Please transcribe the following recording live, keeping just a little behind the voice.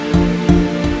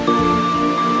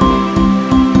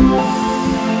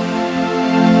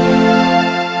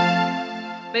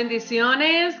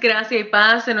Bendiciones, gracia y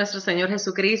paz de nuestro Señor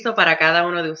Jesucristo para cada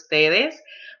uno de ustedes.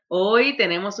 Hoy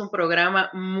tenemos un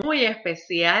programa muy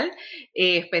especial,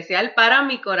 especial para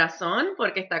mi corazón,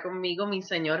 porque está conmigo mi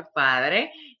Señor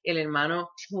Padre, el hermano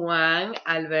Juan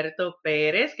Alberto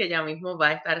Pérez, que ya mismo va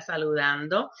a estar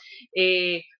saludando.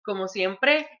 Como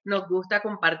siempre, nos gusta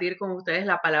compartir con ustedes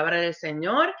la palabra del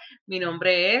Señor. Mi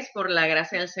nombre es, por la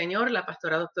gracia del Señor, la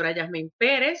pastora doctora Jasmine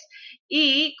Pérez,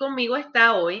 y conmigo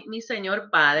está hoy mi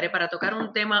Señor Padre para tocar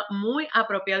un tema muy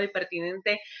apropiado y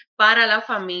pertinente para la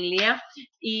familia,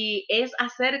 y es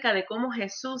acerca de cómo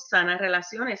Jesús sana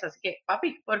relaciones. Así que,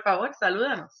 papi, por favor,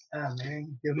 salúdanos.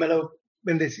 Amén. Dios me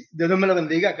lo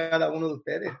bendiga a cada uno de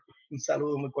ustedes. Un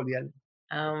saludo muy cordial.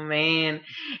 Amén.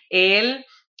 Él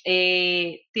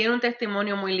tiene un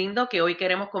testimonio muy lindo que hoy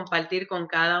queremos compartir con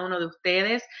cada uno de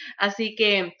ustedes. Así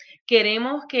que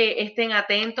queremos que estén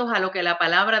atentos a lo que la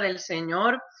palabra del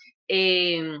Señor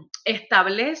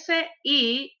establece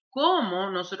y cómo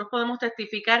nosotros podemos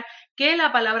testificar que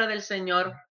la palabra del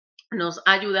Señor nos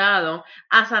ha ayudado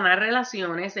a sanar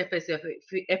relaciones,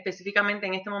 específicamente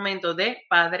en este momento de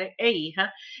padre e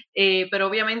hija, pero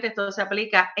obviamente esto se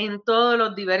aplica en todos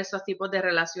los diversos tipos de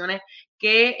relaciones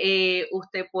que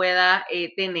usted pueda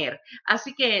tener.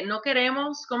 Así que no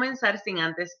queremos comenzar sin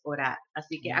antes orar.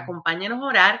 Así que acompáñenos a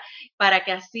orar para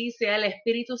que así sea el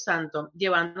Espíritu Santo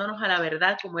llevándonos a la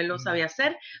verdad como Él lo sabe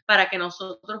hacer, para que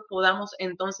nosotros podamos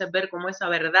entonces ver cómo esa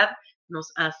verdad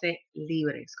nos hace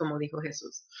libres, como dijo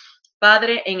Jesús.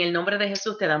 Padre, en el nombre de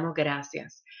Jesús te damos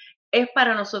gracias. Es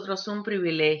para nosotros un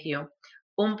privilegio,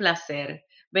 un placer,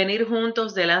 venir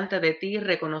juntos delante de ti,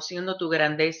 reconociendo tu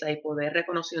grandeza y poder,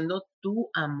 reconociendo tu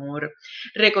amor,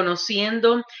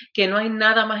 reconociendo que no hay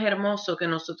nada más hermoso que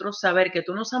nosotros saber que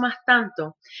tú nos amas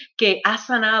tanto, que has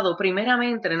sanado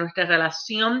primeramente nuestra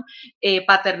relación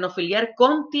paternofiliar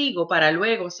contigo, para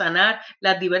luego sanar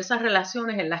las diversas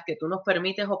relaciones en las que tú nos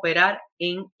permites operar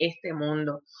en este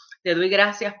mundo. Te doy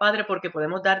gracias, Padre, porque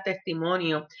podemos dar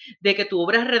testimonio de que tu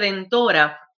obra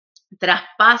redentora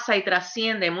traspasa y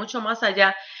trasciende mucho más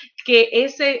allá que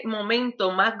ese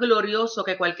momento más glorioso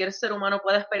que cualquier ser humano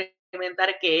pueda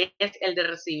experimentar, que es el de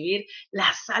recibir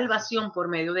la salvación por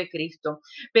medio de Cristo.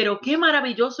 Pero qué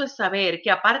maravilloso es saber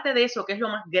que aparte de eso, que es lo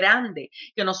más grande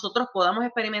que nosotros podamos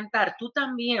experimentar, tú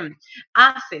también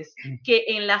haces que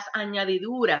en las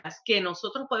añadiduras que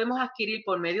nosotros podemos adquirir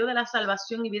por medio de la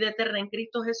salvación y vida eterna en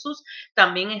Cristo Jesús,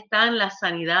 también está en la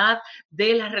sanidad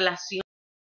de las relaciones,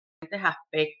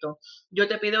 aspectos. Yo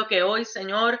te pido que hoy,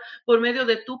 Señor, por medio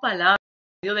de tu palabra,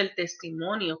 por medio del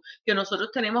testimonio que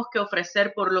nosotros tenemos que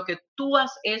ofrecer por lo que tú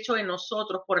has hecho en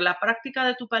nosotros, por la práctica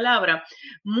de tu palabra,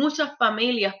 muchas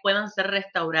familias puedan ser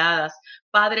restauradas,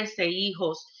 padres e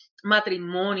hijos,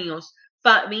 matrimonios,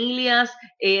 familias,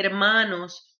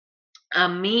 hermanos,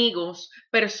 amigos,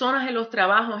 personas en los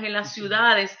trabajos, en las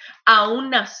ciudades, aún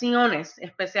naciones,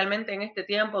 especialmente en este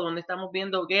tiempo donde estamos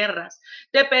viendo guerras.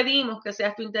 Te pedimos que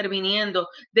seas tú interviniendo,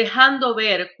 dejando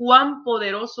ver cuán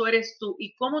poderoso eres tú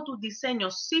y cómo tus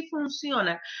diseños sí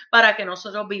funcionan para que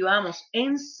nosotros vivamos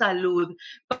en salud,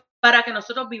 para que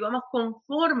nosotros vivamos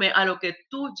conforme a lo que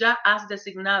tú ya has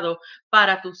designado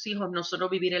para tus hijos,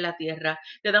 nosotros vivir en la tierra.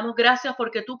 Te damos gracias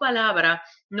porque tu palabra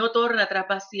no torna atrás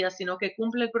vacía, sino que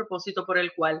cumple el propósito por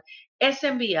el cual es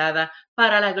enviada,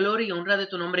 para la gloria y honra de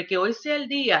tu nombre. Que hoy sea el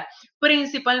día,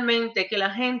 principalmente, que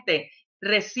la gente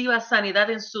reciba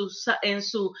sanidad en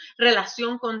su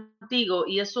relación contigo,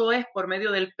 y eso es por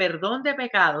medio del perdón de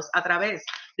pecados a través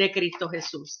de Cristo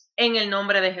Jesús. En el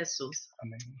nombre de Jesús.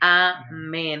 Amén.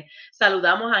 Amén.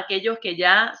 Saludamos a aquellos que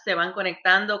ya se van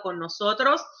conectando con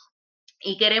nosotros.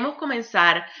 Y queremos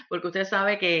comenzar, porque usted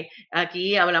sabe que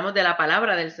aquí hablamos de la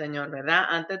palabra del Señor, ¿verdad?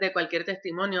 Antes de cualquier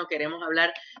testimonio queremos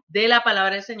hablar de la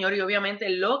palabra del Señor y obviamente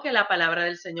lo que la palabra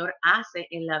del Señor hace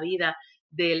en la vida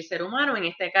del ser humano. En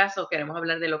este caso queremos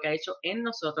hablar de lo que ha hecho en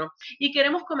nosotros, y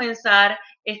queremos comenzar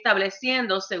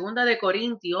estableciendo 2 de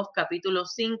Corintios capítulo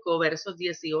 5 versos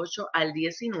 18 al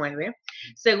 19.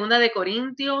 2 de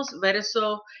Corintios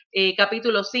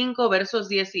capítulo 5 versos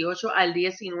 18 al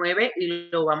 19, y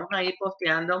lo vamos a ir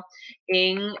posteando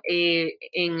en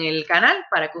el canal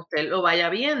para que usted lo vaya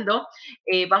viendo.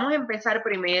 Vamos a empezar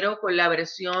primero con la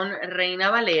versión Reina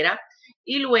Valera,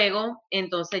 y luego,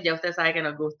 entonces, ya usted sabe que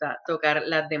nos gusta tocar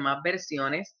las demás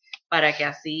versiones para que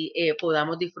así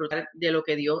podamos disfrutar de lo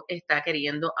que Dios está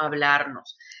queriendo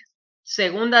hablarnos.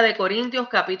 2 de Corintios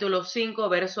capítulo 5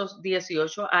 versos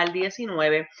 18 al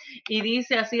 19, y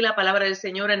dice así la palabra del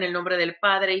Señor, en el nombre del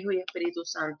Padre, Hijo y Espíritu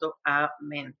Santo.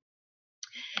 Amén.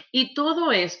 Y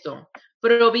todo esto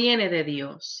proviene de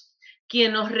Dios,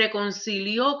 quien nos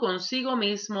reconcilió consigo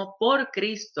mismo por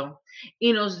Cristo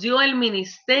y nos dio el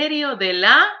ministerio de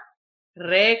la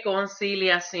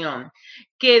reconciliación,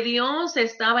 que Dios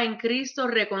estaba en Cristo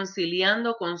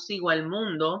reconciliando consigo al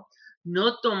mundo,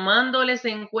 no tomándoles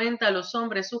en cuenta a los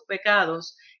hombres sus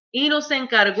pecados, y nos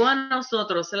encargó a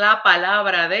nosotros la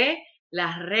palabra de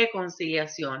la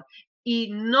reconciliación.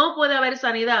 Y no puede haber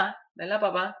sanidad, ¿verdad,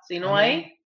 papá? Si no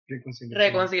hay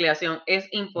reconciliación, es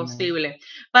imposible.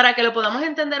 Para que lo podamos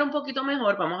entender un poquito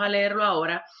mejor, vamos a leerlo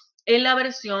ahora en la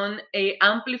versión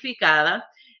amplificada.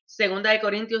 Segunda de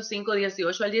Corintios 5,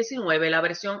 18 al 19, la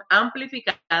versión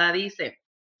amplificada dice: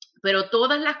 pero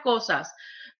todas las cosas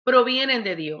provienen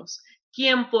de Dios,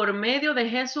 quien por medio de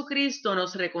Jesucristo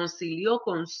nos reconcilió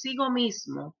consigo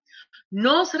mismo,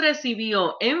 nos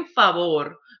recibió en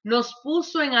favor, nos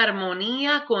puso en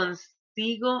armonía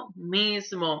consigo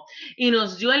mismo y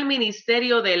nos dio el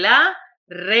ministerio de la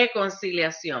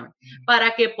reconciliación,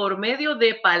 para que por medio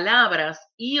de palabras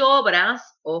y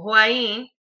obras, ojo ahí,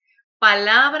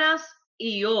 palabras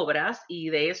y obras, y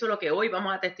de eso es lo que hoy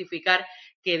vamos a testificar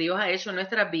que Dios ha hecho en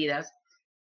nuestras vidas,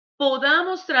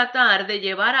 podamos tratar de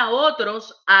llevar a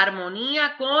otros a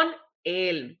armonía con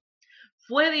Él.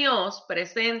 Fue Dios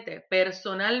presente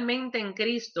personalmente en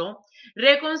Cristo,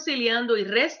 reconciliando y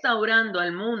restaurando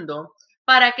al mundo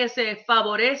para que se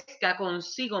favorezca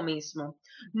consigo mismo,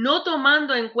 no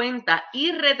tomando en cuenta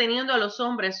y reteniendo a los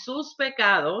hombres sus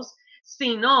pecados,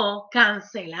 sino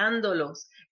cancelándolos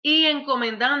y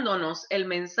encomendándonos el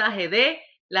mensaje de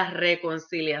la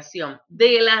reconciliación,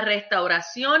 de la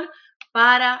restauración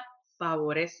para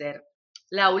favorecer.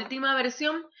 La última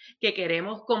versión que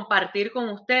queremos compartir con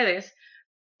ustedes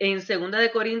en 2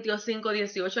 de Corintios 5,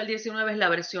 18 al 19 es la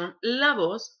versión La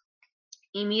Voz,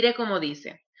 y mire cómo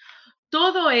dice: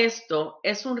 todo esto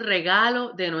es un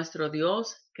regalo de nuestro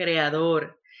Dios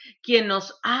creador, quien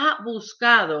nos ha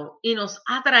buscado y nos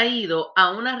ha traído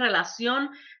a una relación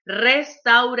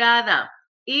restaurada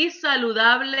y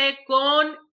saludable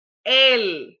con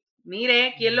Él.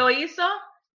 Mire, ¿quién lo hizo?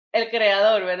 El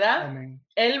creador, ¿verdad? Amén.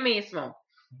 Él mismo.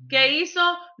 ¿Qué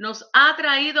hizo? Nos ha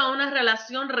traído a una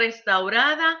relación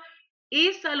restaurada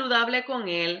y saludable con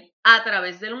Él a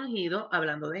través del ungido,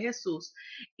 hablando de Jesús,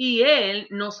 y Él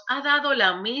nos ha dado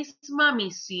la misma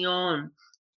misión,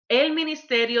 el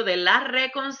ministerio de la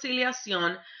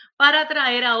reconciliación, para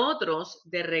traer a otros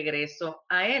de regreso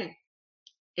a Él.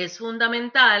 Es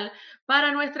fundamental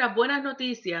para nuestras buenas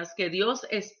noticias que Dios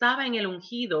estaba en el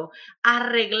ungido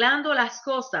arreglando las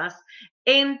cosas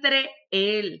entre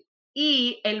Él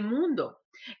y el mundo.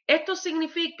 Esto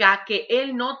significa que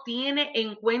Él no tiene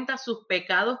en cuenta sus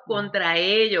pecados contra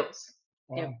ellos.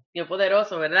 Wow. Qué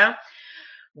poderoso, ¿verdad?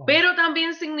 Wow. Pero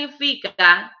también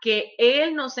significa que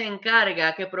Él nos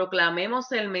encarga que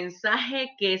proclamemos el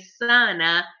mensaje que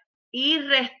sana y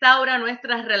restaura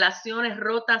nuestras relaciones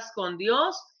rotas con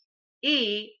Dios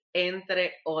y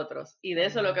entre otros. Y de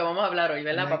eso es lo que vamos a hablar hoy,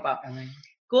 ¿verdad, Amén. papá? Amén.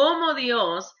 Cómo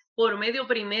Dios, por medio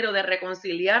primero de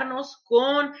reconciliarnos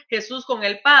con Jesús, con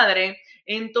el Padre,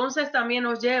 entonces también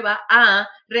nos lleva a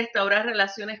restaurar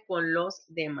relaciones con los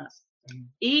demás.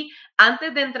 Y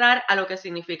antes de entrar a lo que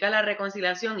significa la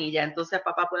reconciliación, y ya entonces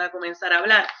papá pueda comenzar a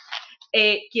hablar,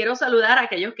 quiero saludar a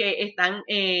aquellos que están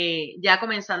ya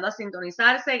comenzando a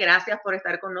sintonizarse. Gracias por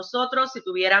estar con nosotros. Si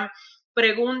tuvieran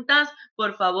preguntas,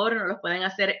 por favor, nos los pueden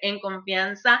hacer en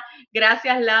confianza.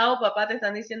 Gracias, Lau. Papá, te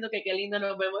están diciendo que qué lindo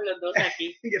nos vemos los dos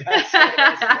aquí.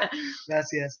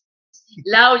 Gracias.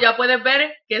 Lau, ya puedes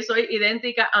ver que soy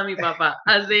idéntica a mi papá,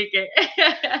 así que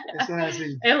Eso es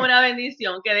así. Es una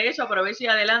bendición, que de hecho aprovecho y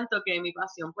adelanto que mi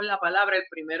pasión por la palabra, el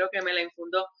primero que me la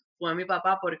infundó fue mi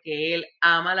papá, porque él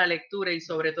ama la lectura y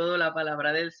sobre todo la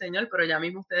palabra del Señor, pero ya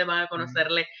mismo ustedes van a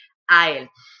conocerle a él.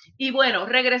 Y bueno,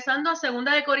 regresando a 2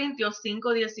 de Corintios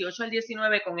 5, 18 al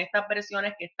 19, con estas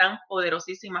versiones que están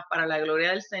poderosísimas para la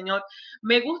gloria del Señor,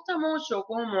 me gusta mucho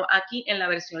como aquí en la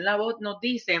versión La Voz nos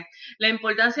dice la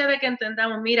importancia de que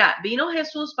entendamos, mira, vino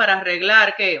Jesús para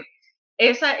arreglar que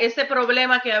ese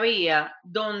problema que había,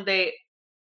 donde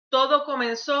todo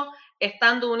comenzó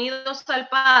estando unidos al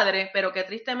Padre, pero que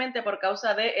tristemente por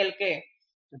causa de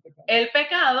el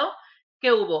pecado,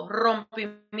 que hubo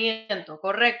rompimiento,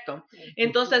 correcto.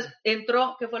 Entonces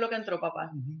entró, ¿qué fue lo que entró,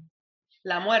 papá?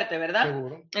 La muerte, ¿verdad?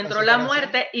 Seguro. Entró la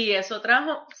muerte y eso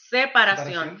trajo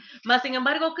separación. Mas, sin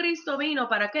embargo, Cristo vino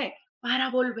 ¿para qué?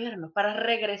 Para volvernos, para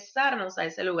regresarnos a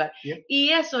ese lugar. Yep. Y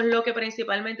eso es lo que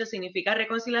principalmente significa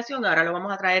reconciliación. Ahora lo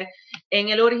vamos a traer en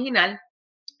el original,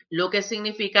 lo que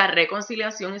significa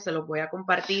reconciliación, y se lo voy a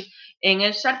compartir en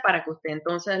el chat para que usted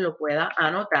entonces lo pueda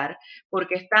anotar,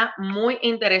 porque está muy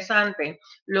interesante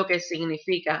lo que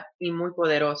significa y muy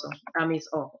poderoso a mis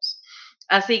ojos.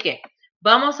 Así que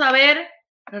vamos a ver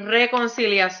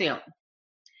reconciliación.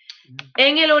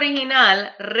 En el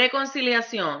original,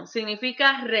 reconciliación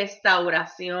significa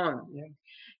restauración,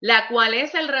 la cual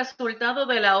es el resultado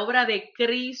de la obra de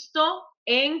Cristo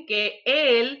en que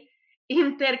Él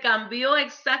intercambió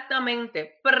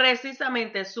exactamente,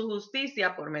 precisamente su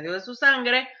justicia por medio de su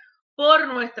sangre por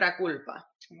nuestra culpa.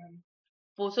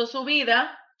 Puso su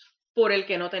vida por el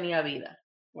que no tenía vida.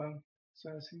 Wow.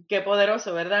 Qué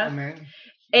poderoso, ¿verdad? Amén.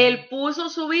 Él puso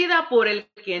su vida por el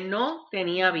que no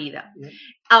tenía vida. Bien.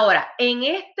 Ahora, en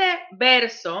este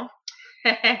verso,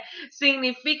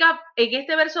 significa, en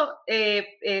este verso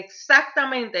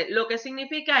exactamente lo que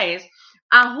significa es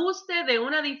ajuste de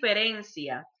una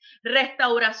diferencia,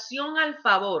 restauración al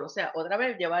favor, o sea, otra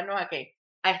vez llevarnos a qué,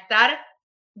 a estar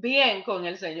bien con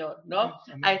el Señor, ¿no?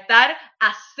 Amén. A estar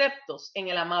aceptos en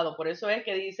el amado. Por eso es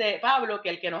que dice Pablo que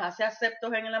el que nos hace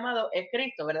aceptos en el amado es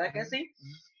Cristo, ¿verdad que sí?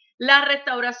 La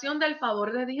restauración del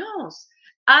favor de Dios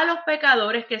a los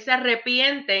pecadores que se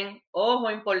arrepienten.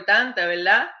 Ojo, importante,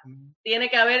 ¿verdad? Tiene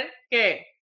que haber, ¿qué?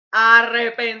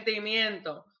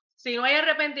 Arrepentimiento. Si no hay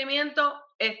arrepentimiento,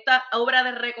 esta obra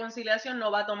de reconciliación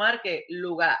no va a tomar, ¿qué?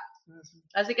 Lugar.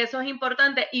 Así que eso es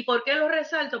importante. ¿Y por qué lo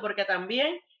resalto? Porque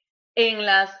también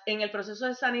en el proceso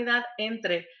de sanidad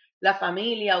entre la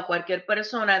familia o cualquier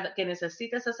persona que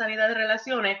necesite esa sanidad de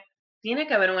relaciones, tiene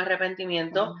que haber un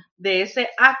arrepentimiento de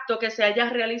ese acto que se haya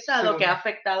realizado. Seguro. Que ha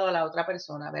afectado a la otra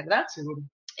persona, ¿verdad? Seguro.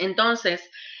 Entonces,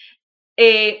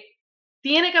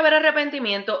 tiene que haber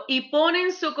arrepentimiento y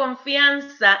ponen su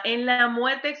confianza en la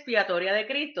muerte expiatoria de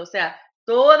Cristo. O sea,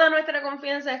 toda nuestra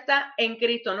confianza está en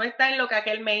Cristo, no está en lo que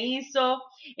aquel me hizo,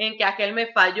 en que aquel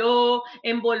me falló,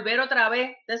 en volver otra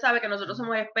vez. Usted sabe que nosotros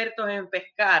somos expertos en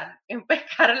pescar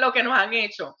lo que nos han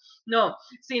hecho. No,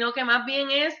 sino que más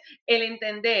bien es el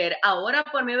entender, ahora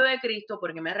por medio de Cristo,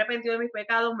 porque me he arrepentido de mis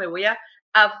pecados, me voy a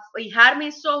fijar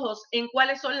mis ojos en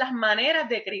cuáles son las maneras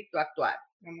de Cristo actuar.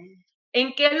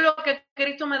 En qué es lo que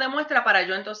Cristo me demuestra para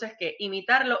yo entonces que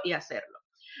imitarlo y hacerlo.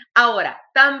 Ahora,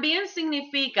 también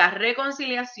significa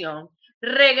reconciliación,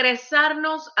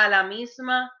 regresarnos a la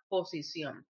misma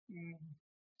posición.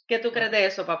 ¿Qué tú crees de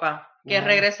eso, papá? Que es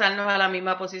regresarnos a la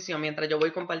misma posición mientras yo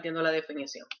voy compartiendo la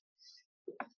definición.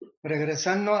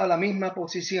 Regresarnos a la misma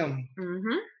posición,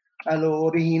 a lo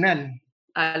original.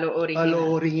 A lo original. A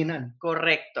lo original.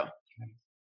 Correcto.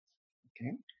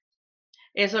 Okay.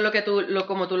 Eso es lo que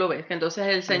como tú lo ves. Entonces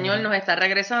el Señor nos está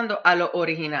regresando a lo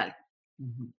original,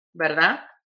 ¿verdad?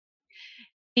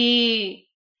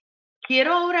 Y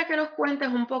quiero ahora que nos cuentes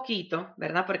un poquito,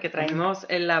 ¿verdad? Porque traemos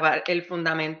el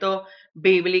fundamento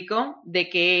bíblico de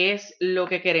qué es lo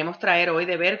que queremos traer hoy,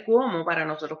 de ver cómo para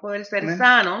nosotros poder ser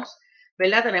sanos,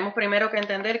 ¿verdad? Tenemos primero que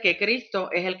entender que Cristo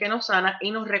es el que nos sana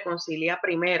y nos reconcilia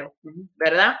primero,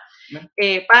 ¿verdad?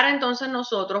 Para entonces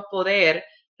nosotros poder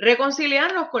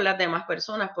reconciliarnos con las demás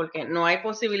personas, porque no hay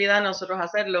posibilidad de nosotros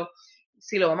hacerlo.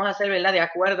 Si lo vamos a hacer, ¿verdad? De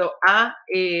acuerdo a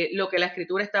lo que la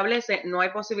Escritura establece, no hay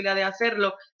posibilidad de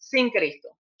hacerlo sin Cristo.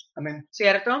 Amén.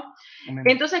 ¿Cierto? Amén.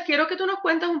 Entonces, quiero que tú nos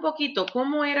cuentes un poquito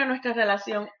cómo era nuestra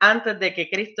relación antes de que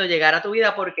Cristo llegara a tu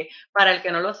vida, porque para el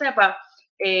que no lo sepa,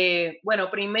 bueno,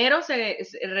 primero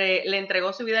le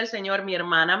entregó su vida al Señor mi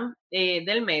hermana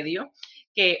del medio,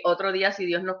 que otro día, si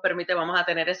Dios nos permite, vamos a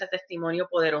tener ese testimonio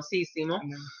poderosísimo.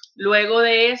 Amén. Luego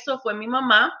de eso fue mi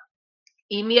mamá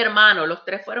y mi hermano. Los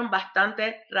tres fueron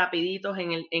bastante rapiditos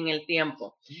en el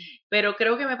tiempo. Pero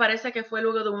creo que me parece que fue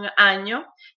luego de un año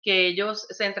que ellos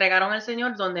se entregaron al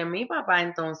Señor, donde mi papá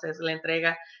entonces le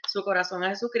entrega su corazón a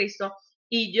Jesucristo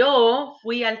y yo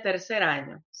fui al tercer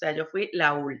año. O sea, yo fui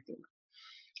la última.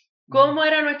 ¿Cómo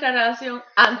era nuestra relación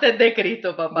antes de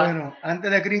Cristo, papá? Bueno, antes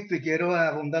de Cristo, y quiero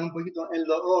abundar un poquito en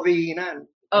lo original.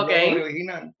 Okay. Lo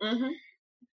original.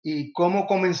 Y cómo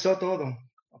comenzó todo.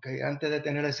 Okay, antes de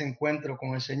tener ese encuentro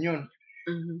con el Señor.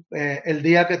 El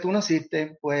día que tú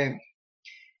naciste, pues,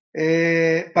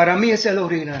 para mí ese es lo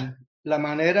original. La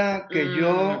manera que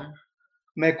yo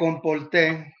me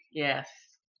comporté,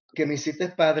 que me hiciste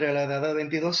padre a la edad de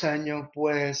 22 años,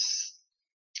 pues,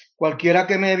 cualquiera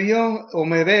que me vio o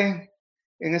me ve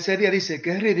en ese día dice,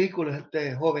 qué ridículo es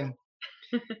este joven.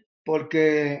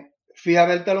 Porque fui a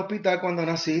verte al hospital cuando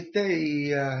naciste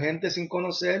y a gente sin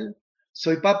conocer,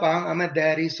 soy papá, I'm a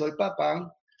daddy, soy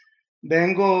papá.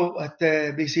 Vengo,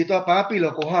 visito a papi,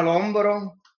 lo cojo al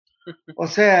hombro. O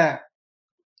sea,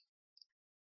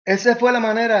 esa fue la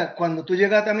manera cuando tú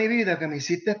llegaste a mi vida, que me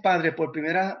hiciste padre por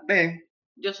primera vez.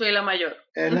 Yo soy la mayor.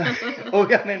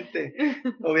 Obviamente.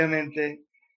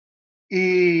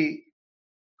 Y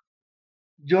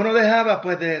yo no dejaba,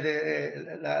 pues,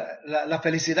 de la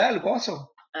felicidad, el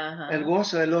gozo. El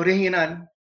gozo, el original.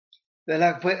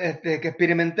 ¿verdad? Fue que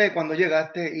experimenté cuando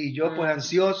llegaste y yo pues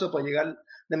ansioso por llegar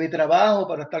de mi trabajo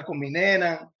para estar con mi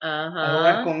nena, a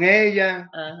jugar con ella.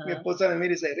 Mi esposa me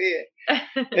mira y se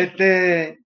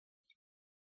ríe.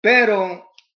 Pero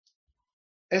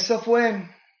eso fue,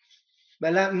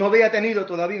 ¿verdad? No había tenido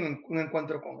todavía un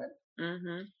encuentro con él.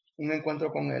 Un encuentro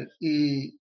con él.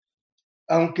 Y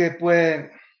aunque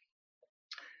pues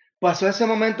pasó ese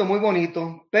momento muy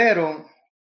bonito, pero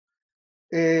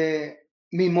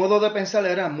mi modo de pensar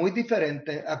era muy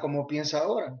diferente a como piensa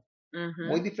ahora.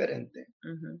 Muy diferente.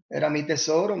 Era mi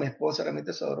tesoro, mi esposa era mi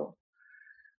tesoro.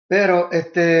 Pero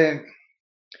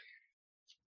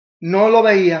no lo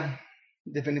veía,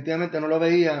 definitivamente no lo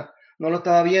veía, no lo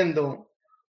estaba viendo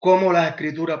como las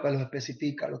escrituras pues lo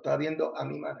especifica, lo estaba viendo a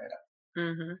mi manera,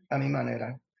 a mi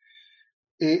manera.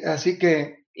 Y así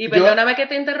que y perdóname que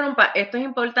te interrumpa, esto es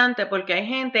importante porque hay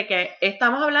gente que,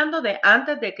 estamos hablando de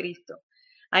antes de Cristo,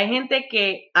 hay gente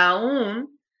que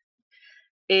aún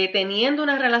teniendo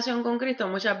una relación con Cristo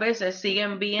muchas veces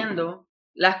siguen viendo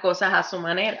las cosas a su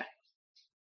manera,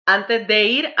 antes de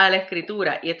ir a la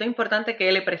escritura, y esto es importante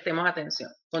que le prestemos atención.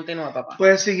 Continúa, papá.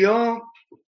 Pues siguió,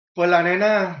 pues la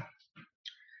nena,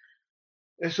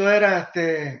 eso era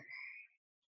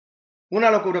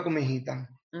una locura con mi hijita.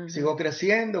 Siguió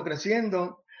creciendo,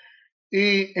 creciendo,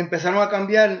 y empezaron a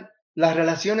cambiar las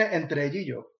relaciones entre ella y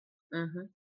yo.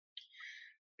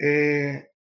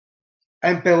 A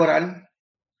empeorar,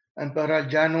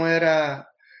 ya no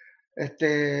era,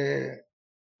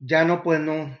 ya no, pues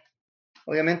no,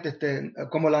 obviamente,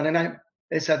 como la nena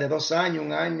esa de 2 años,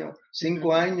 1 año,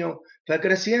 5 años, fue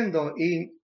creciendo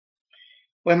y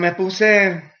pues me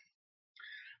puse,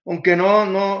 aunque no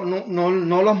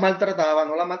los maltrataba,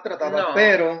 no la maltrataba, No,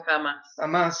 pero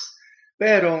jamás,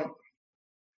 pero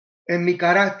en mi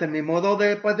carácter, mi modo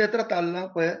de, pues, de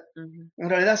tratarla, pues en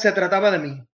realidad se trataba de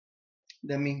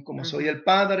mí, como soy el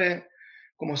padre,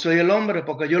 como soy el hombre,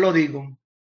 porque yo lo digo,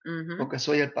 porque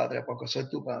soy el padre, porque soy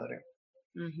tu padre.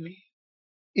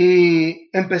 Y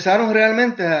empezaron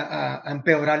realmente a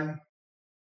empeorar,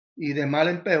 y de mal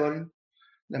en peor,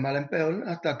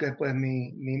 hasta que pues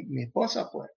mi esposa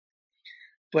pues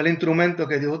fue el instrumento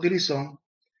que Dios utilizó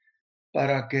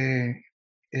para que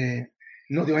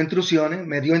nos dio instrucciones,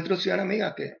 me dio instrucciones,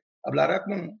 amiga, que hablara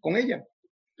con ella.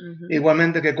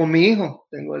 Igualmente que con mi hijo,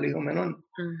 tengo el hijo menor,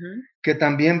 que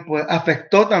también pues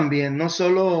afectó también, no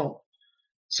solo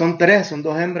son 3, son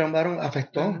 2 hembras, un varón,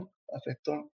 afectó.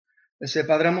 Ese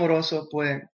padre amoroso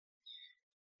pues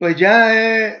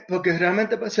ya porque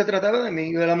realmente pues, se trataba de mí.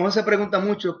 Y a lo mejor se pregunta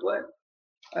mucho, pues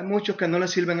hay muchos que no le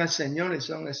sirven al Señor y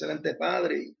son excelentes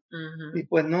padres y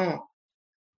pues no.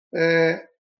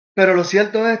 Pero lo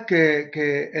cierto es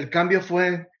que el cambio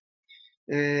fue,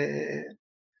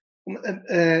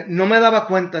 no me daba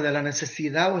cuenta de la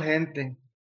necesidad urgente,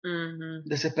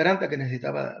 desesperante que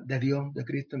necesitaba de Dios, de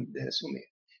Cristo, de Jesús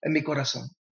en mi corazón.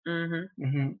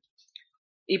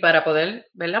 Y para poder,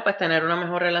 ¿verdad? Pues tener una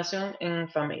mejor relación en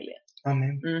familia.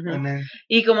 Amén. Amén.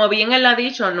 Y como bien él ha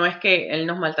dicho, no es que él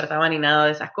nos maltrataba ni nada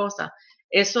de esas cosas.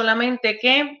 Es solamente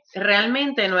que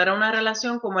realmente no era una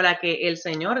relación como la que el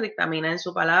Señor dictamina en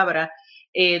su palabra,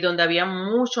 donde había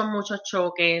muchos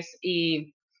choques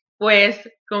y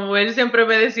pues como él siempre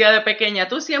me decía de pequeña,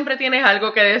 tú siempre tienes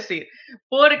algo que decir,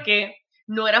 porque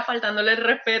no era faltándole el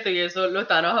respeto, y eso lo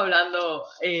estábamos hablando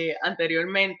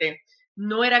anteriormente.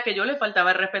 No era que yo le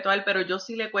faltaba el respeto a él, pero yo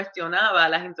sí le cuestionaba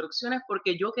las instrucciones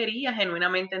porque yo quería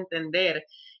genuinamente entender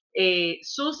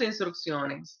sus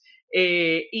instrucciones.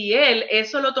 Y él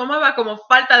eso lo tomaba como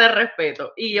falta de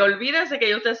respeto. Y olvídense que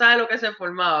ya usted sabe lo que se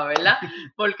formaba, ¿verdad?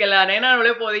 Porque la nena no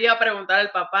le podía preguntar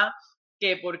al papá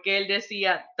que por qué él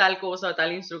decía tal cosa o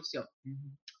tal instrucción.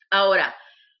 Ahora,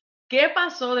 ¿qué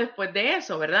pasó después de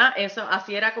eso, verdad? Eso,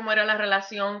 así era como era la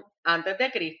relación antes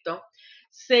de Cristo.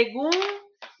 Según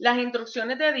las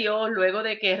instrucciones de Dios, luego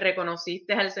de que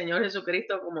reconociste al Señor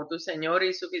Jesucristo como tu Señor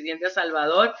y suficiente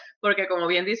Salvador, porque como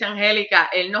bien dice Angélica,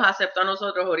 Él nos aceptó a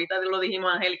nosotros, ahorita lo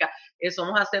dijimos Angélica,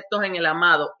 somos aceptos en el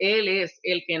amado, Él es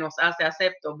el que nos hace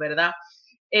aceptos, ¿verdad?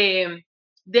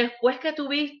 Después que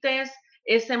tuviste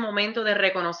ese momento de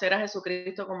reconocer a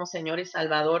Jesucristo como Señor y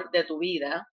Salvador de tu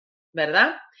vida,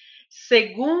 ¿verdad?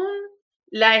 Según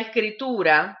la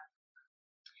Escritura,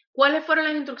 ¿cuáles fueron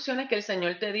las instrucciones que el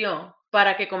Señor te dio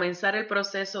para que comenzara el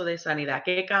proceso de sanidad?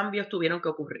 ¿Qué cambios tuvieron que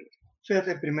ocurrir?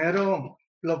 Fíjate,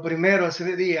 lo primero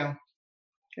ese día,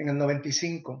 en el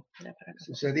 95,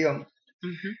 sucedió.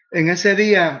 En ese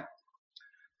día,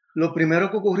 lo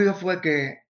primero que ocurrió fue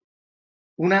que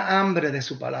una hambre de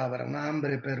su palabra, una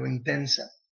hambre pero intensa,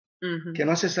 que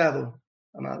no ha cesado,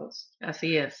 amados.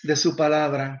 Así es. De su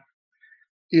palabra.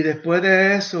 Y después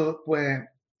de eso, pues,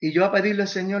 y yo a pedirle al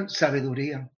Señor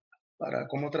sabiduría para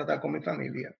cómo tratar con mi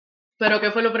familia. ¿Pero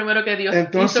qué fue lo primero que Dios hizo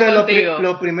Entonces, contigo?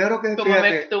 lo primero que, Como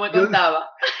tú me contabas.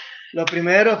 lo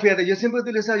primero, fíjate, yo siempre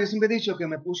he dicho que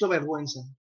me puso vergüenza.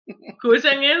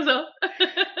 Escuchen eso.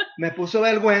 Me puso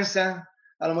vergüenza.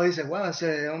 A lo mejor dice, wow,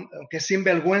 qué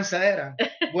sinvergüenza era.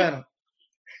 Bueno,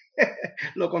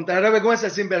 lo contrario de vergüenza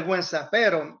es sinvergüenza,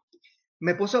 pero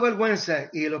me puso vergüenza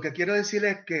y lo que quiero decir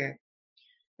es que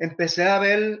empecé a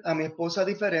ver a mi esposa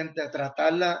diferente, a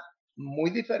tratarla muy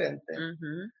diferente,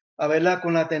 a verla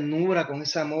con la ternura, con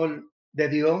ese amor de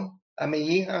Dios, a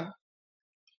mi hija.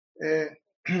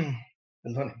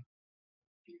 Perdón.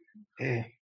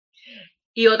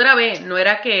 Y otra vez, no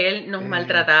era que él nos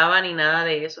maltrataba ni nada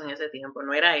de eso en ese tiempo,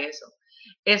 no era eso.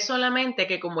 Es solamente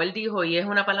que, como él dijo, y es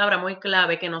una palabra muy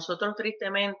clave, que nosotros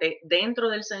tristemente dentro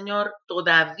del Señor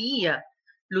todavía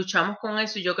luchamos con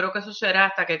eso, y yo creo que eso será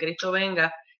hasta que Cristo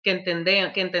venga, que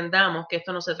entendamos que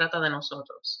esto no se trata de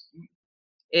nosotros.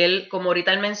 Él, como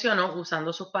ahorita él mencionó,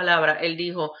 usando sus palabras, él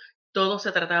dijo, todo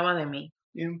se trataba de mí.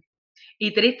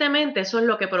 Y tristemente eso es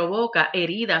lo que provoca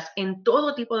heridas en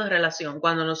todo tipo de relación,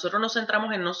 cuando nosotros nos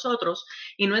centramos en nosotros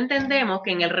y no entendemos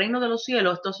que en el reino de los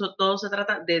cielos todo se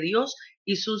trata de Dios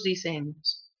y sus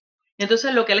diseños.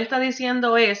 Entonces lo que él está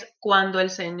diciendo es, cuando el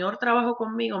Señor trabajó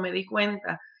conmigo me di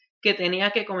cuenta que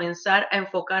tenía que comenzar a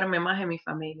enfocarme más en mi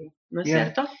familia, ¿no es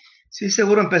cierto? Sí,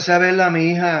 seguro empecé a verla a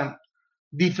mi hija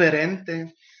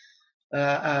diferente,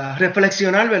 a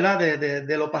reflexionar, ¿verdad?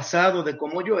 De lo pasado, de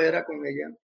cómo yo era con ella.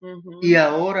 Y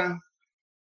ahora,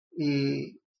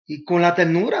 y con la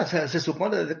ternura, o sea, se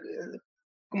supone,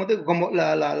 como te digo, como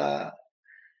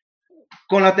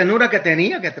con la ternura que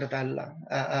tenía que tratarla,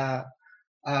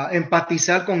 a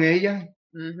empatizar con ella,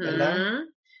 ¿verdad?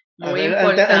 Muy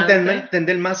importante.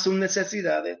 Entender más sus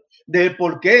necesidades, de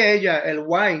por qué ella, el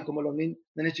why, como los niños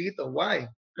chiquitos, why,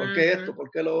 por qué esto,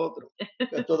 por qué lo otro.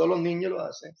 Que todos los niños lo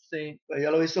hacen. Sí. Pero ella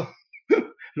lo hizo,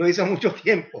 lo hizo mucho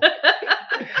tiempo.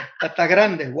 Hasta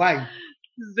grande, why.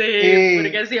 Sí,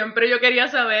 porque siempre yo quería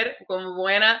saber, como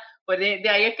buena, pues de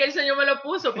ahí es que el Señor me lo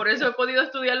puso, por eso he podido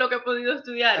estudiar lo que he podido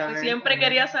estudiar, y siempre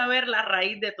quería saber la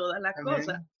raíz de todas las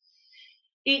cosas.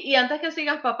 Y antes que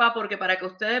sigas, papá, porque para que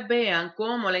ustedes vean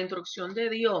cómo la instrucción de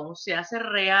Dios se hace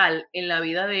real en la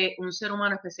vida de un ser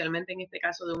humano, especialmente en este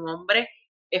caso de un hombre,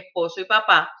 esposo y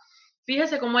papá,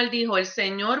 fíjese cómo él dijo, el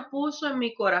Señor puso en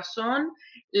mi corazón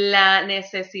la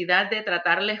necesidad de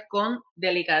tratarles con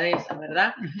delicadeza,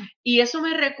 ¿verdad? Y eso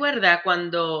me recuerda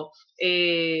cuando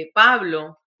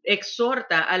Pablo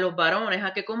exhorta a los varones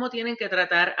a que cómo tienen que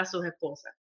tratar a sus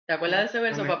esposas. ¿Te acuerdas de ese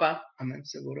verso, papá? Amén,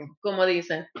 seguro. ¿Cómo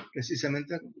dice?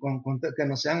 Precisamente que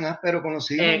no sean ásperos con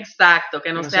los hijos. Exacto,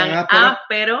 que no sean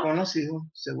ásperos con los hijos,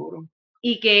 seguro.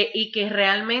 Y que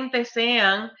realmente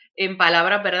sean, en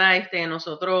palabras, ¿verdad?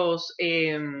 Nosotros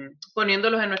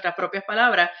poniéndolos en nuestras propias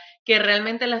palabras, que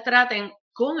realmente las traten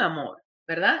con amor,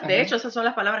 ¿verdad? Amén. De hecho, esas son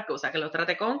las palabras que usa, que los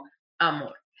trate con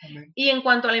amor. Amén. Y en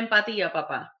cuanto a la empatía,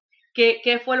 papá,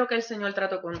 ¿qué fue lo que el Señor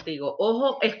trató contigo?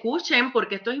 Ojo, escuchen,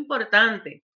 porque esto es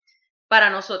importante. Para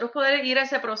nosotros poder ir a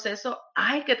ese proceso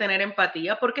hay que tener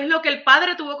empatía, porque es lo que el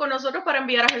Padre tuvo con nosotros para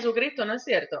enviar a Jesucristo, ¿no es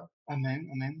cierto? Amén,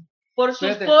 amén. Por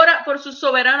su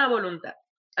soberana voluntad.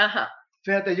 Ajá.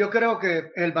 Fíjate, yo creo que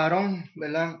el varón,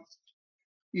 ¿verdad?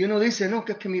 Y uno dice, no,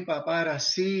 que es que mi papá era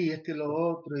así, este y lo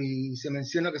otro, y se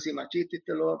menciona que si machista,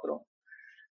 este y lo otro.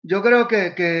 Yo creo que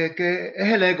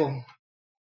es el ego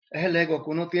que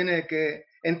uno tiene que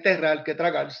enterrar, que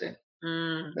tragarse,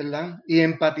 ¿verdad? Y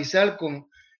empatizar con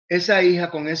esa hija,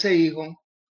 con ese hijo,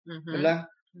 ¿verdad?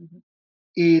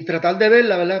 Y tratar de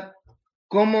verla, ¿verdad?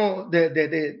 Como o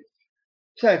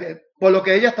sea, por lo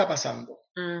que ella está pasando.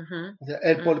 O sea,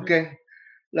 el por qué.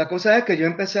 La cosa es que yo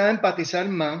empecé a empatizar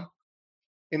más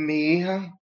en mi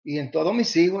hija y en todos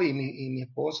mis hijos y mi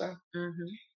esposa.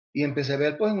 Y empecé a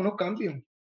ver pues unos cambios.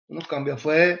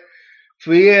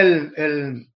 Fui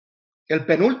el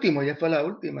penúltimo, ya fue la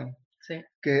última, sí,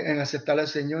 que en aceptar al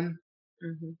Señor.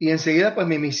 Y enseguida pues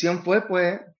mi misión fue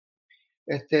pues,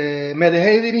 me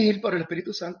dejé dirigir por el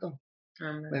Espíritu Santo.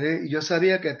 Y yo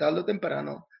sabía que tarde o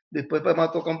temprano, después pues me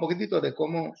tocar un poquitito de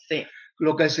cómo, sí,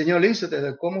 lo que el Señor hizo,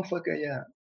 de cómo fue que ella,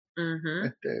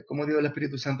 cómo dio el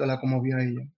Espíritu Santo la conmovió a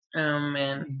ella.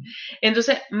 Amén.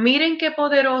 Entonces, miren qué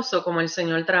poderoso como el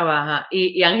Señor trabaja.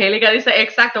 Y Angélica dice,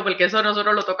 exacto, porque eso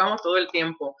nosotros lo tocamos todo el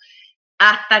tiempo.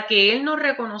 Hasta que Él no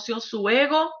reconoció su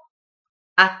ego,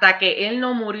 hasta que Él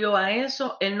no murió a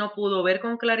eso, Él no pudo ver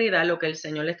con claridad lo que el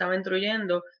Señor le estaba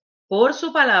instruyendo por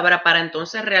su palabra para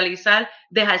entonces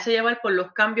dejarse llevar por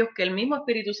los cambios que el mismo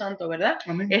Espíritu Santo, ¿verdad?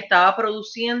 Amén. Estaba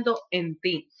produciendo en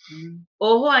ti. Amén.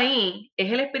 Ojo ahí,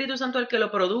 es el Espíritu Santo el que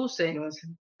lo produce,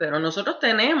 pero nosotros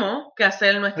tenemos que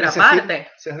hacer nuestra Receptivo,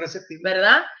 parte, ser receptivo.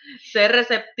 ¿verdad? Ser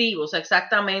receptivos,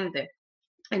 exactamente.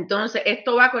 Entonces,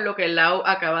 esto va con lo que Lau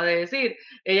acaba de decir.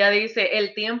 Ella dice,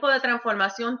 el tiempo de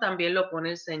transformación también lo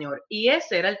pone el Señor. Y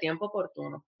ese era el tiempo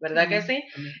oportuno, ¿verdad que sí?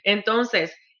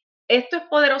 Entonces, esto es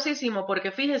poderosísimo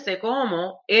porque fíjese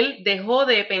cómo él dejó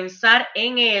de pensar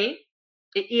en él.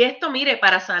 Y esto, mire,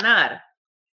 para sanar,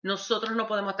 nosotros no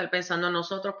podemos estar pensando en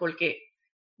nosotros porque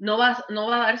no va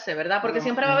a darse, ¿verdad? Porque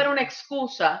siempre va a haber una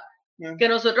excusa que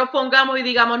nosotros pongamos y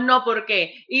digamos, no, ¿por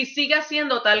qué? Y sigue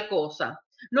haciendo tal cosa.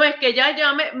 No es que ya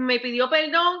me pidió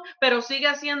perdón, pero sigue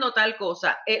haciendo tal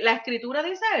cosa. ¿La escritura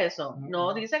dice eso?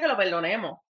 No, dice que lo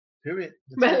perdonemos.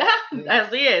 ¿Verdad?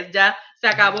 Así es, ya se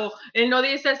acabó. Él no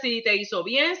dice si te hizo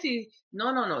bien, si...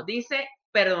 No, dice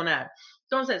perdonar.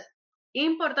 Entonces,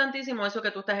 importantísimo eso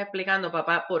que tú estás explicando,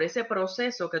 papá, por ese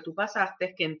proceso que tú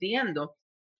pasaste, que entiendo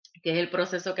que es el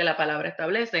proceso que la palabra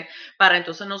establece, para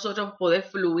entonces nosotros poder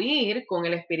fluir con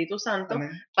el Espíritu Santo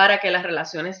para que las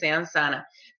relaciones sean sanas.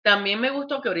 También me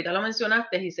gustó que ahorita lo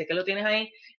mencionaste y sé que lo tienes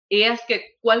ahí, y es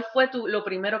que ¿cuál fue lo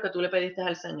primero que tú le pediste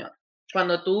al Señor?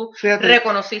 Cuando tú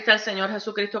reconociste al Señor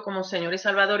Jesucristo como Señor y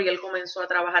Salvador y Él comenzó a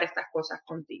trabajar estas cosas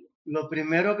contigo. Lo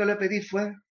primero que le pedí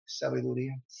fue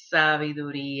sabiduría.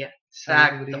 Sabiduría.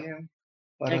 Sabiduría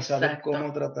para saber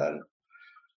cómo tratar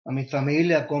a mi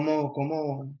familia, ¿cómo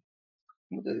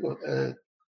te digo?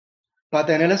 Para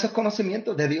tener esos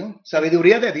conocimientos de Dios,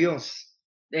 sabiduría de Dios.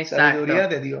 Sabiduría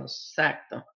de Dios.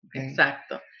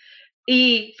 Exacto.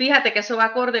 Y fíjate que eso va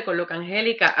acorde con lo que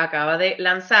Angélica acaba de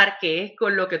lanzar, que es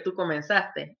con lo que tú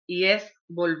comenzaste, y es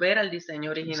volver al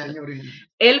diseño original.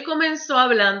 Él comenzó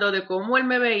hablando de cómo él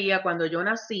me veía cuando yo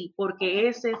nací, porque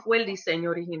ese fue el diseño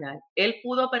original. Él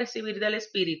pudo percibir del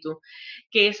Espíritu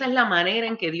que esa es la manera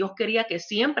en que Dios quería que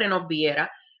siempre nos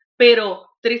viera, pero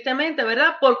tristemente,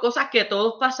 ¿verdad? Por cosas que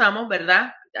todos pasamos,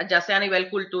 ¿verdad? Ya sea a nivel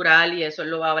cultural, y eso él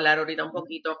lo va a hablar ahorita un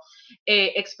poquito,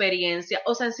 experiencia,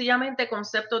 o sencillamente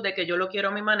conceptos de que yo lo quiero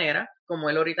a mi manera, como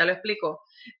él ahorita lo explicó.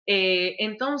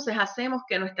 Entonces hacemos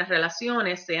que nuestras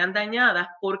relaciones sean dañadas.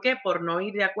 ¿Por qué? Por no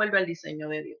ir de acuerdo al diseño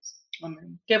de Dios.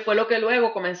 Que fue lo que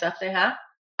luego comenzaste a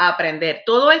aprender.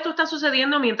 Todo esto está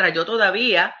sucediendo mientras yo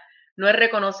todavía no he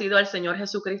reconocido al Señor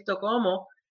Jesucristo como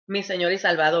mi Señor y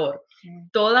Salvador.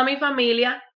 Toda mi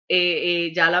familia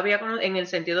ya la había conocido, en el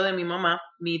sentido de mi mamá,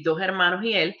 mis dos hermanos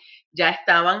y él, ya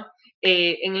estaban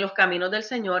en los caminos del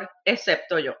Señor,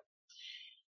 excepto yo.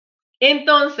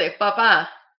 Entonces, papá,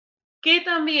 ¿qué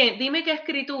también, dime qué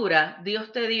escritura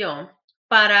Dios te dio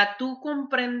para tú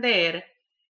comprender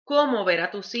cómo ver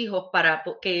a tus hijos para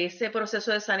que ese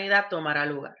proceso de sanidad tomara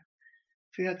lugar?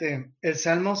 Fíjate, el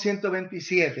Salmo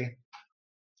 127,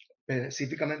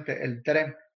 específicamente el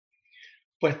 3,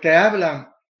 pues te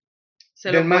habla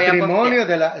del matrimonio,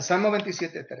 el Salmo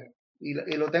 27, 3.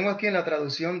 Y lo tengo aquí en la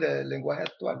traducción del lenguaje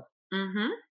actual.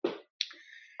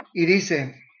 Y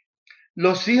dice,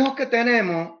 los hijos que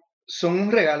tenemos son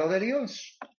un regalo de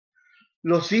Dios.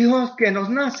 Los hijos que nos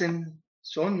nacen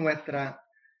son nuestra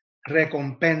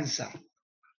recompensa.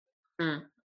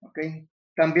 ¿Okay?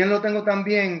 También lo tengo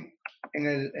también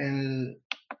en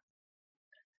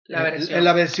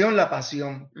la versión La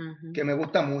Pasión, que me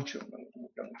gusta mucho.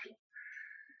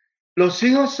 Los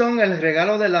hijos son el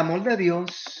regalo del amor de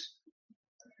Dios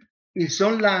y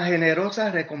son la generosa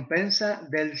recompensa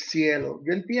del cielo.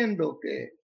 Yo entiendo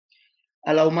que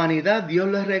a la humanidad Dios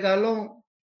le regaló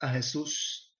a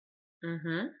Jesús.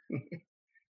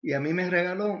 Y a mí me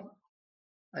regaló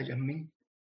a Jasmine,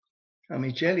 a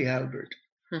Michelle y a Albert.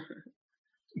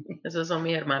 Esos son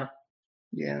mis hermanos.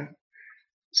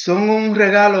 Son un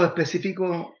regalo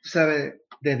específico, ¿sabe?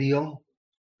 De Dios.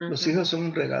 Los hijos son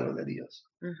un regalo de Dios.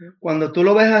 Cuando tú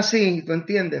lo ves así, tú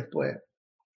entiendes, pues,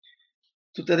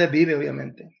 tú te desvives,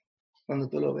 obviamente, cuando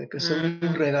tú lo ves, que son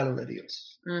un regalo de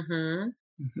Dios.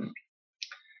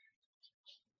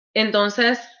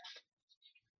 Entonces,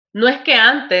 no es que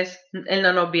antes Él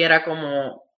no nos viera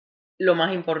como lo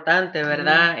más importante,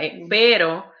 ¿verdad?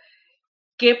 Pero,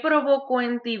 ¿qué provocó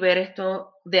en ti ver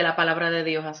esto de la palabra de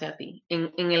Dios hacia ti?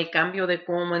 En el cambio de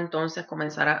cómo entonces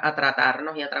comenzar a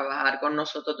tratarnos y a trabajar con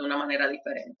nosotros de una manera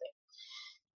diferente.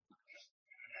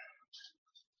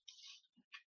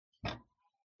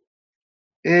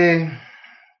 Era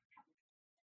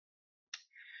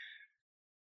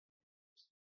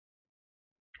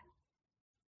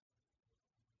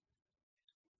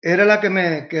la que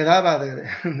me quedaba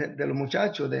de los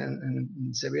muchachos, de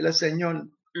servir al Señor.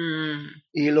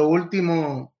 Y lo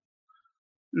último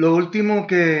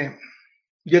que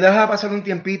yo dejaba pasar un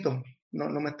tiempito,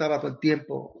 no me estaba todo el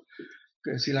tiempo,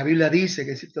 que si la Biblia dice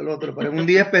que existe lo otro, pero en un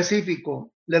día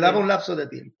específico le daba un lapso de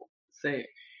tiempo.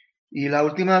 Y la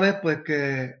última vez, pues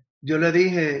que yo le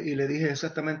dije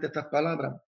exactamente estas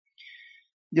palabras.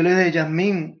 Yo le dije,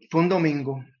 Jasmine, fue un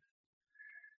domingo.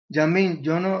 Jasmine,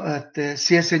 yo no,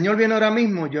 si el Señor viene ahora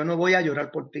mismo, yo no voy a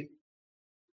llorar por ti.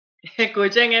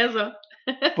 Escuchen eso.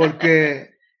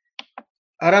 Porque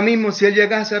ahora mismo, si Él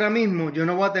llegase ahora mismo, yo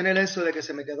no voy a tener eso de que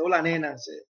se me quedó la nena.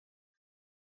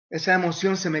 Esa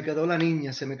emoción, se me quedó la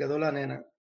niña, se me quedó la nena.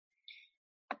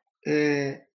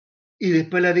 Y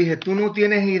después le dije, tú no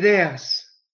tienes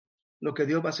ideas lo que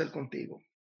Dios va a hacer contigo.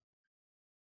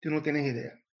 Tú no tienes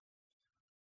idea.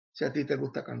 Si a ti te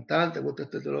gusta cantar, te gusta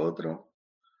esto y lo otro,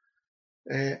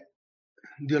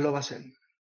 Dios lo va a hacer.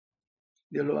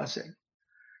 Dios lo va a hacer.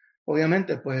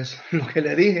 Obviamente, pues lo que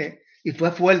le dije, y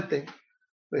fue fuerte,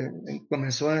 pues,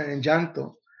 comenzó en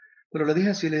llanto, pero le dije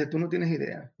así, le dije, tú no tienes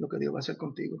idea lo que Dios va a hacer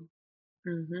contigo.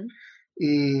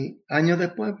 Y años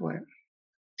después, pues,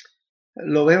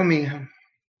 lo veo en mi hija,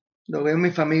 lo veo en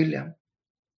mi familia,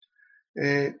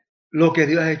 lo que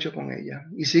Dios ha hecho con ella.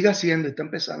 Y sigue haciendo, y está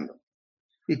empezando.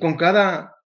 Y con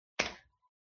cada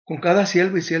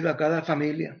siervo y sierva, cada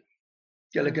familia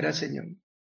que le quiera al Señor.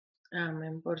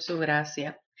 Amén, por su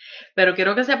gracia. Pero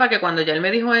quiero que sepa que cuando ya él me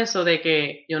dijo eso de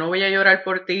que yo no voy a llorar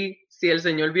por ti si el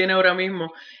Señor viene ahora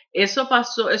mismo, eso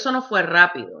pasó, eso no fue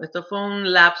rápido, esto fue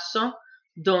un lapso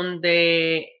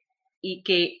donde y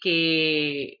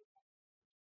que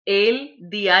él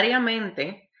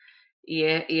diariamente, y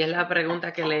es la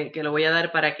pregunta que le voy a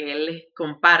dar para que él les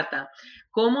comparta,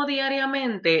 cómo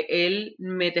diariamente él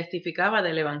me testificaba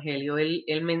del Evangelio,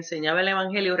 él me enseñaba el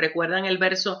Evangelio. ¿Recuerdan el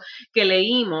verso que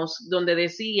leímos donde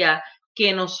decía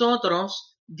que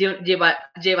nosotros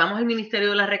llevamos el ministerio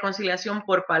de la reconciliación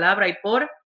por palabra y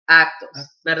por actos?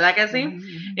 ¿Verdad que sí?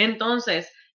 Entonces,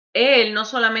 él no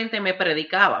solamente me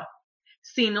predicaba,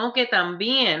 sino que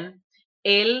también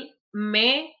él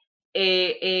me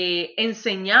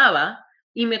enseñaba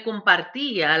y me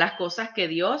compartía las cosas que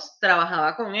Dios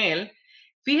trabajaba con él.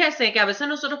 Fíjese que a veces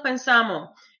nosotros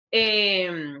pensamos,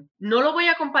 no lo voy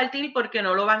a compartir porque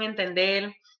no lo van a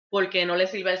entender, porque no le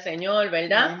sirve al Señor,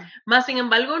 ¿verdad? Más sin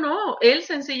embargo, no, él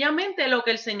sencillamente lo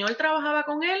que el Señor trabajaba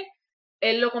con él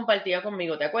lo compartía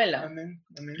conmigo, ¿te acuerdas? Amén,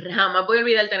 amén. Jamás voy a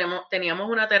olvidar, teníamos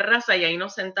una terraza y ahí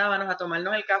nos sentábamos a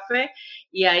tomarnos el café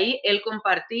y ahí él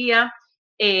compartía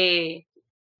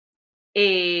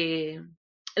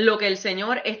lo que el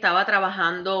Señor estaba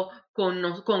trabajando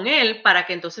con él para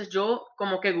que entonces yo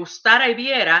como que gustara y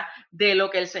viera de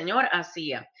lo que el Señor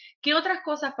hacía. ¿Qué otras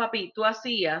cosas, papi, tú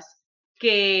hacías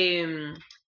que,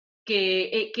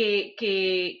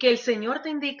 que el Señor te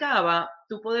indicaba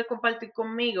tú poder compartir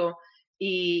conmigo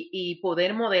y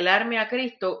poder modelarme a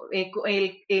Cristo,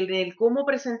 el cómo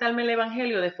presentarme el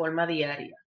Evangelio de forma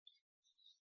diaria?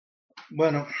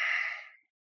 Bueno,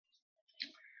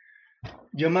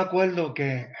 yo me acuerdo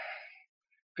que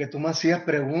tú me hacías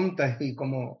preguntas y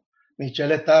como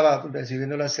Michelle estaba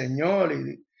recibiendo al Señor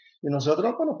y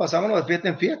nosotros pues, nos pasábamos de fiesta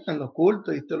en fiesta en los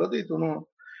cultos y todo lo otro, y tú nos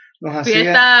hacías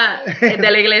fiesta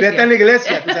de la iglesia. Fiesta en la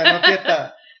iglesia, o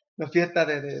sea, no fiesta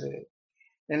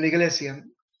en la iglesia.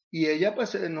 Y ella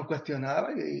pues nos cuestionaba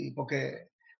y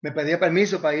porque me pedía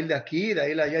permiso para ir de aquí, de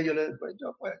ahí, de allá, yo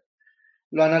pues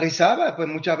lo analizaba, pues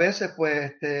muchas veces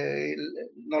pues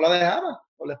no la dejaba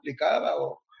o le explicaba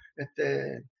o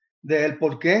de el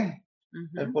por qué.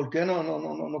 El por qué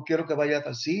no quiero que vaya a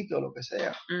tal sitio o lo que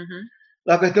sea.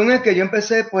 La cuestión es que yo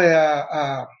empecé pues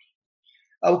a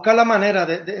buscar la manera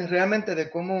de realmente de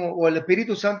cómo, o el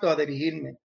Espíritu Santo a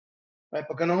dirigirme, ¿vale?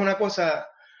 Porque no es una cosa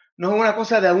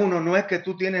de uno, no es que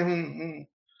tú tienes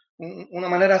una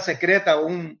manera secreta o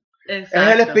es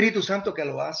el Espíritu Santo que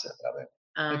lo hace a través.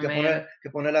 Hay que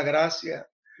poner la gracia.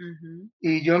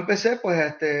 Y yo empecé,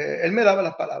 pues, él me daba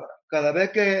las palabras. Cada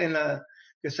vez que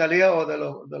salía o de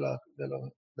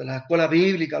la escuela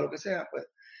bíblica, lo que sea, pues,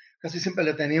 casi siempre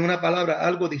le tenía una palabra,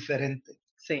 algo diferente.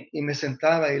 Sí. Y me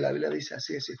sentaba y la Biblia dice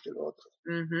así, esto y lo otro.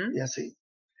 Y así.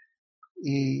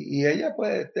 Y ella,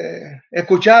 pues,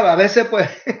 escuchaba, a veces, pues,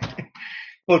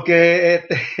 porque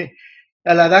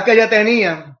a la edad que ella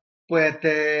tenía, pues,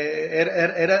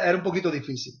 era un poquito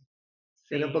difícil.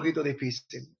 Sí. Era un poquito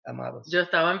difícil, amados. Yo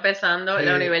estaba empezando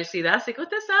la universidad, así que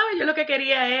usted sabe, yo lo que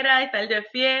quería era estar de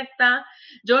fiesta.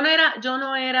 Yo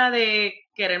no era de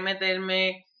querer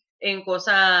meterme en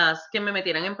cosas que me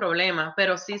metieran en problemas,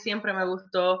 pero sí siempre me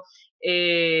gustó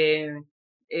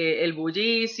el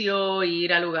bullicio,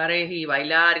 ir a lugares y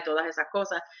bailar y todas esas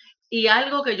cosas. Y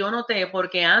algo que yo noté,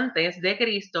 porque antes de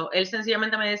Cristo, él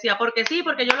sencillamente me decía, porque sí,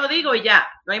 porque yo lo digo y ya,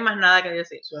 no hay más nada que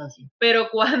decir. Pero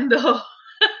cuando...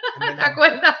 ¿Te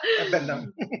acuerdas?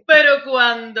 Pero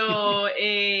cuando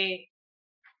él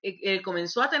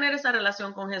comenzó a tener esa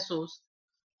relación con Jesús,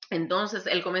 Entonces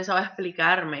él comenzaba a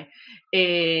explicarme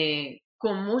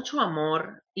con mucho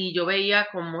amor y yo veía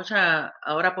con mucha,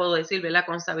 ahora puedo decir, ¿verdad?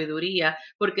 Con sabiduría,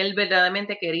 porque él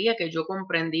verdaderamente quería que yo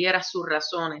comprendiera sus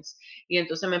razones. Y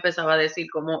entonces me empezaba a decir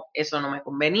cómo eso no me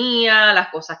convenía, las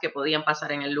cosas que podían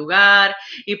pasar en el lugar.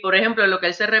 Y por ejemplo, lo que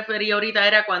él se refería ahorita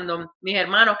era cuando mis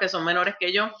hermanos, que son menores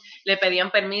que yo, le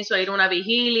pedían permiso a ir a una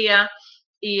vigilia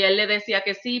y él le decía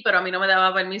que sí, pero a mí no me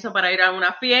daba permiso para ir a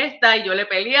una fiesta y yo le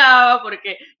peleaba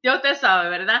porque ya usted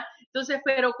sabe, ¿verdad? Entonces,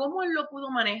 pero cómo él lo pudo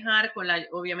manejar con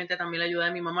obviamente también la ayuda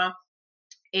de mi mamá,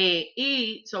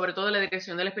 y sobre todo la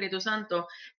dirección del Espíritu Santo,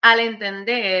 al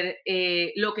entender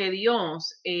lo que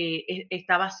Dios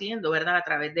estaba haciendo, ¿verdad? A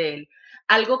través de él.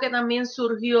 Algo que también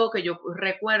surgió, que yo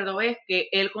recuerdo, es que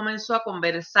él comenzó a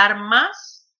conversar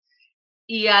más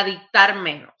y a dictar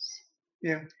menos.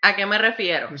 Bien. ¿A qué me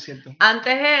refiero? Lo siento.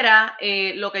 Antes era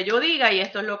lo que yo diga y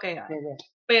esto es lo que hay.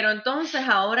 Pero entonces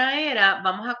ahora era,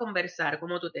 vamos a conversar,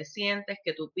 cómo tú te sientes,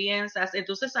 qué tú piensas.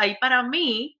 Entonces ahí para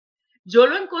mí, yo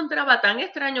lo encontraba tan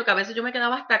extraño que a veces yo me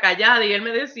quedaba hasta callada y él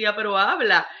me decía, pero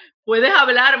habla, puedes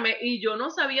hablarme. Y yo no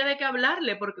sabía de qué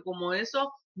hablarle porque como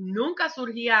eso nunca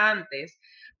surgía antes,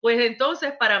 pues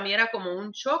entonces para mí era como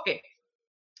un choque.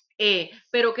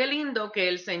 Pero qué lindo que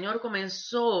el Señor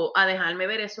comenzó a dejarme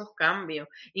ver esos cambios.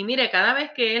 Y mire, cada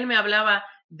vez que Él me hablaba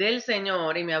del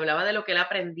Señor y me hablaba de lo que Él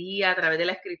aprendía a través de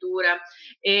la Escritura,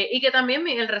 y que también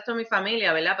el resto de mi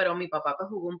familia, ¿verdad? Pero mi papá pues,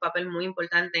 jugó un papel muy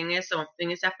importante en eso,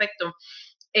 en ese aspecto.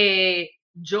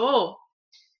 Yo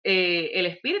el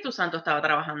Espíritu Santo estaba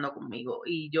trabajando conmigo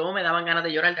y yo me daban ganas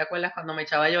de llorar, ¿te acuerdas cuando me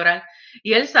echaba a llorar?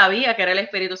 Y él sabía que era el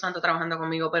Espíritu Santo trabajando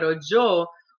conmigo, pero yo,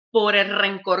 por el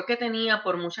rencor que tenía,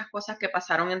 por muchas cosas que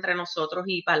pasaron entre nosotros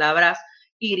y palabras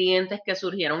hirientes que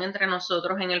surgieron entre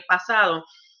nosotros en el pasado,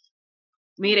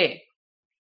 mire,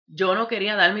 yo no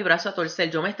quería dar mi brazo a torcer,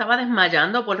 yo me estaba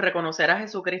desmayando por reconocer a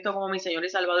Jesucristo como mi Señor y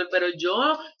Salvador, pero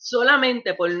yo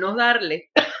solamente por no darle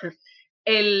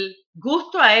el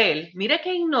gusto a él, mire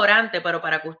qué ignorante, pero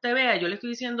para que usted vea, yo le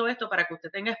estoy diciendo esto para que usted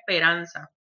tenga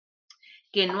esperanza,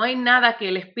 que no hay nada que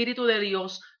el Espíritu de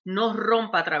Dios no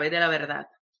rompa a través de la verdad,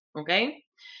 ¿ok?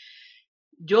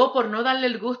 Yo por no darle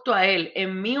el gusto a él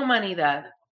en mi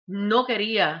humanidad, no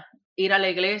quería ir a la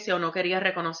iglesia o no quería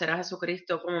reconocer a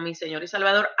Jesucristo como mi Señor y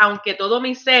Salvador, aunque todo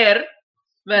mi ser,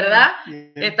 ¿verdad?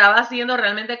 Estaba siendo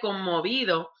realmente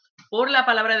conmovido por la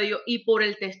palabra de Dios y por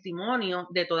el testimonio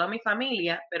de toda mi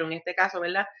familia, pero en este caso,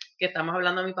 ¿verdad? Que estamos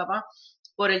hablando de mi papá,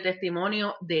 por el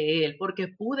testimonio de él, porque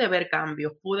pude ver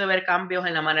cambios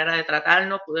en la manera de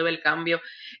tratarnos, pude ver cambios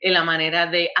en la manera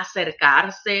de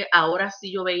acercarse. Ahora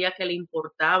sí yo veía que le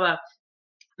importaba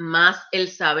más el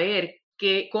saber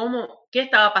qué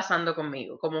estaba pasando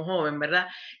conmigo como joven, ¿verdad?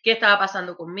 ¿Qué estaba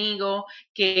pasando conmigo?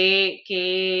 ¿Qué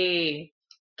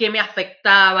me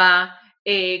afectaba?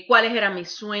 ¿Cuáles eran mis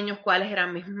sueños? ¿Cuáles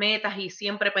eran mis metas? Y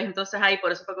siempre, pues entonces ahí,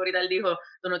 por eso fue que ahorita él dijo,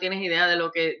 tú no tienes idea de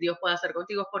lo que Dios puede hacer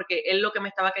contigo, porque él lo que me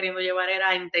estaba queriendo llevar era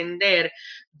a entender,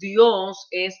 Dios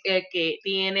es el que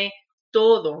tiene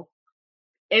todo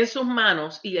en sus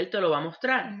manos y él te lo va a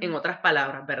mostrar, en otras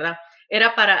palabras, ¿verdad?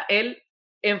 Era para él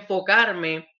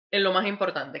enfocarme en lo más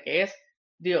importante, que es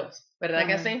Dios, ¿verdad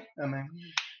que sí? Amén.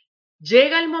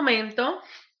 Llega el momento,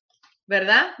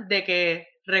 ¿verdad? De que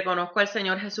reconozco al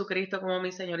Señor Jesucristo como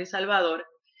mi Señor y Salvador.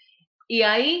 Y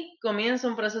ahí comienza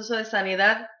un proceso de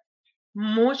sanidad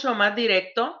mucho más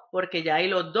directo, porque ya ahí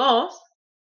los dos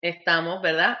estamos,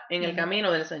 ¿verdad? En el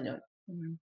camino del Señor.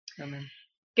 Amén.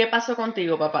 ¿Qué pasó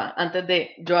contigo, papá? Antes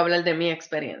de yo hablar de mi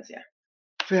experiencia.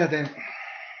 Fíjate,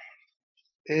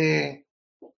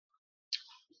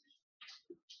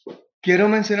 quiero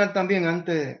mencionar también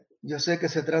antes, yo sé que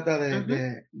se trata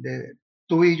de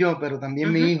tú y yo, pero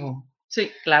también mi hijo. Sí,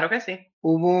 claro que sí.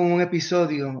 Hubo un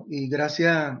episodio y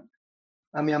gracias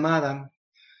a mi amada,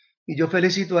 y yo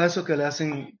felicito a esos que le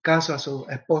hacen caso a sus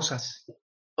esposas.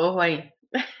 Ojo ahí.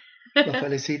 Los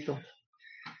felicito.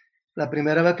 La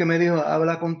primera vez que me dijo,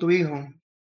 habla con tu hijo,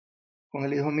 con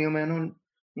el hijo mío menor,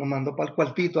 nos mandó para el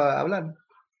cuartito a hablar.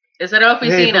 Esa era la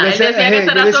oficina. Él decía que esa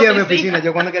yo era su decía mi oficina.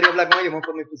 yo cuando quería hablar con ellos, vamos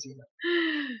por mi oficina.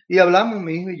 Y hablamos,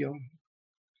 mi hijo y yo.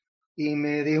 Y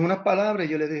me dijo unas palabras y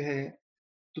yo le dije,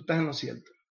 tú estás en lo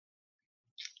cierto.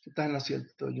 Tú estás en lo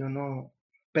cierto. Yo no,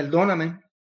 perdóname,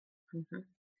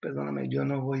 perdóname, yo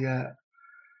no voy a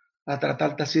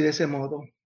tratarte así de ese modo.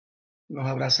 Nos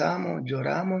abrazamos,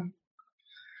 lloramos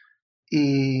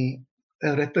y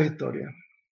el resto es historia.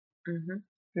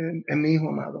 Es mi hijo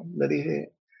amado. Le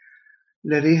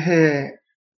dije,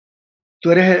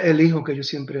 tú eres el hijo que yo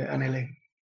siempre anhelé.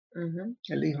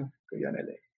 El hijo que yo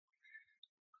anhelé.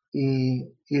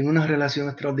 Y en una relación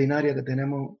extraordinaria que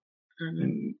tenemos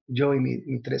yo y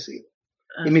mis tres hijos.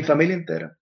 y mi familia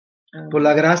entera, por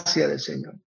la gracia del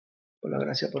Señor, por la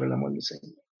gracia, por el amor del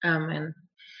Señor. Amén.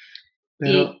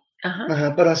 Pero,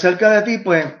 pero acerca de ti,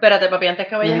 pues... Espérate, papi, antes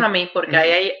que vayas a mí, porque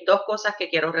ahí hay dos cosas que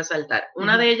quiero resaltar.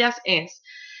 Una de ellas es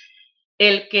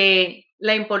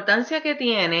la importancia que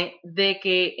tiene de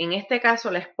que, en este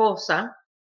caso, la esposa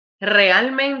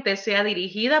realmente sea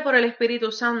dirigida por el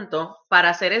Espíritu Santo para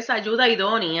hacer esa ayuda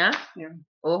idónea,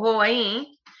 ojo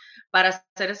ahí, para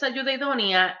hacer esa ayuda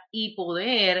idónea y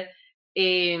poder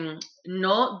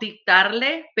no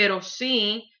dictarle, pero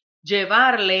sí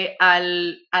llevarle a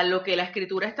lo que la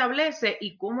Escritura establece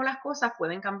y cómo las cosas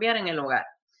pueden cambiar en el hogar.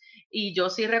 Y yo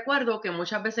sí recuerdo que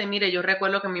muchas veces, mire, yo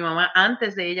recuerdo que mi mamá,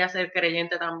 antes de ella ser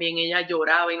creyente también, ella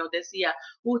lloraba y nos decía,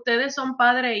 ustedes son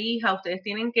padre e hija, ustedes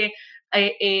tienen que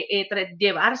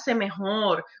llevarse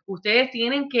mejor, ustedes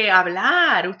tienen que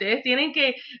hablar, ustedes tienen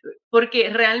que, porque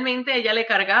realmente ella le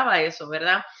cargaba eso,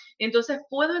 ¿verdad? Entonces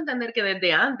puedo entender que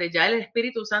desde antes ya el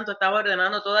Espíritu Santo estaba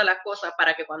ordenando todas las cosas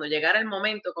para que cuando llegara el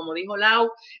momento, como dijo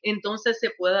Lau, entonces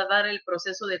se pueda dar el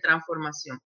proceso de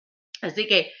transformación. Así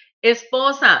que,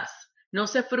 esposas, no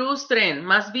se frustren,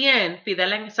 más bien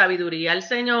pídanle sabiduría al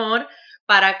Señor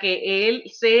para que Él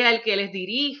sea el que les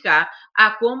dirija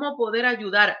a cómo poder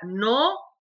ayudar, no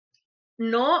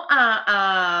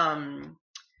a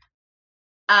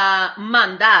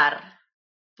mandar,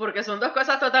 porque son dos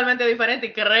cosas totalmente diferentes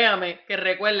y créame, que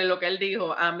recuerden lo que él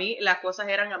dijo, a mí las cosas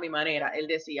eran a mi manera, él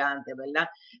decía antes, ¿verdad?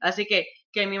 Así que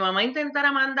mi mamá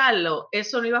intentara mandarlo,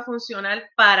 eso no iba a funcionar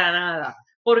para nada,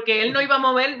 porque él no iba a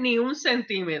mover ni un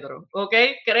centímetro, ¿ok?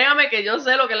 Créame que yo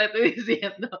sé lo que le estoy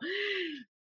diciendo.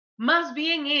 Más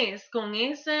bien es con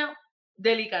esa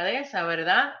delicadeza,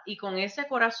 ¿verdad? Y con ese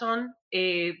corazón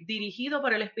dirigido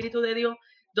por el Espíritu de Dios,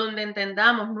 donde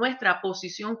entendamos nuestra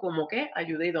posición como que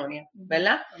ayuda idónea,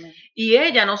 ¿verdad? Y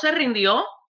ella no se rindió,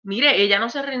 mire, ella no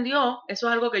se rindió, eso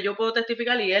es algo que yo puedo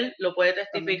testificar y él lo puede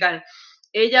testificar.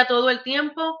 Ella todo el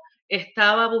tiempo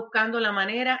estaba buscando la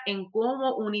manera en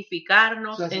cómo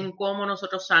unificarnos, en cómo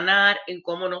nosotros sanar, en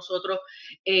cómo nosotros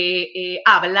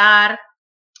hablar,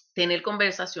 tener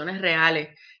conversaciones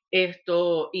reales,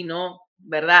 y no,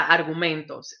 ¿verdad?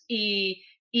 Argumentos. Y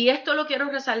esto lo quiero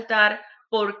resaltar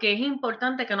porque es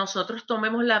importante que nosotros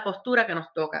tomemos la postura que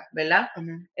nos toca, ¿verdad?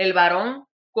 El varón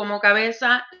como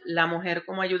cabeza, la mujer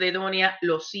como ayuda idónea,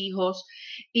 los hijos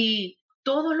y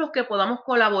todos los que podamos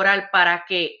colaborar para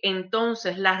que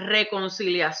entonces la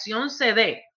reconciliación se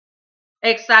dé.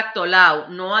 Exacto, Lau,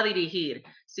 no a dirigir,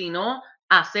 sino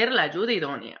a hacer la ayuda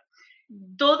idónea.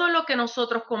 Todo lo que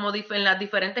nosotros como en las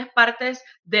diferentes partes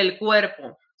del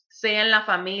cuerpo, sea en la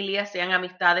familia, sea en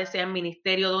amistades, sea en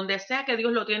ministerio, donde sea que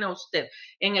Dios lo tiene a usted,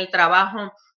 en el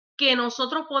trabajo, que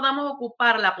nosotros podamos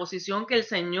ocupar la posición que el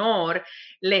Señor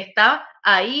le está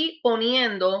ahí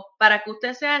poniendo para que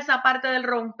usted sea esa parte del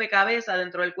rompecabezas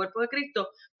dentro del cuerpo de Cristo,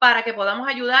 para que podamos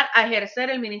ayudar a ejercer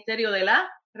el ministerio de la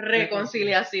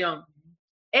reconciliación.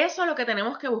 Eso es lo que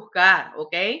tenemos que buscar,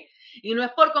 ¿ok? Y no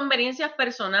es por conveniencias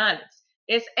personales,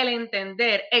 es el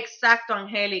entender, exacto,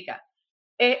 Angélica.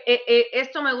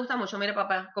 Esto me gusta mucho, mire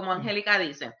papá, como Angélica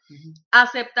dice,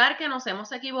 aceptar que nos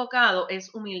hemos equivocado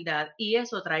es humildad y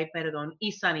eso trae perdón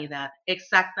y sanidad,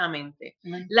 exactamente.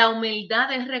 La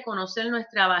humildad es reconocer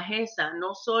nuestra bajeza,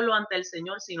 no solo ante el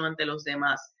Señor, sino ante los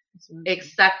demás.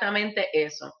 Exactamente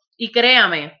eso. Y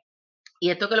créame, y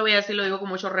esto que le voy a decir lo digo con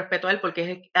mucho respeto a él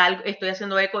porque estoy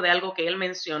haciendo eco de algo que él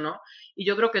mencionó y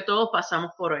yo creo que todos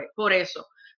pasamos por eso.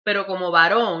 Pero como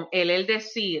varón, él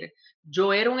decir,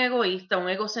 yo era un egoísta, un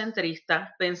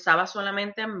egocentrista, pensaba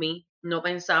solamente en mí, no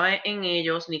pensaba en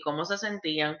ellos ni cómo se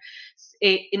sentían.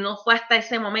 No fue hasta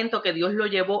ese momento que Dios lo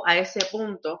llevó a ese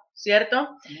punto,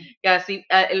 ¿cierto? Que así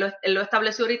él lo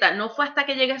estableció ahorita. No fue hasta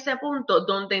que llegué a ese punto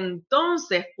donde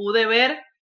entonces pude ver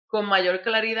con mayor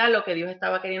claridad lo que Dios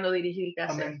estaba queriendo dirigirte a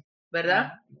hacer,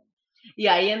 ¿verdad? Y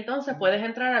ahí entonces puedes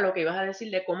entrar a lo que ibas a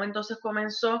decir de cómo entonces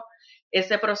comenzó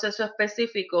ese proceso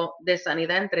específico de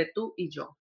sanidad entre tú y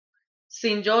yo,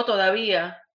 sin yo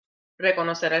todavía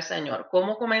reconocer al Señor.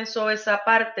 ¿Cómo comenzó esa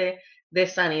parte de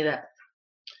sanidad?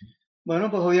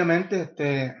 Bueno, pues obviamente,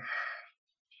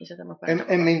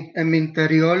 en mi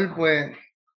interior, pues,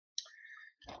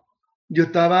 yo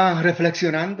estaba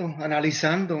reflexionando,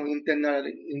 analizando,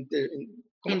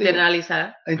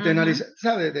 internalizar,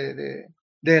 ¿sabes?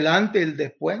 Delante y el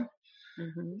después.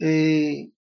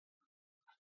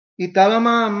 Y estaba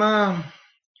más,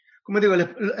 como digo,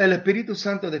 el Espíritu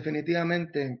Santo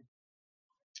definitivamente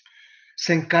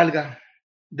se encarga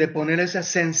de poner esa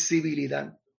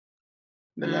sensibilidad,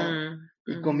 ¿verdad?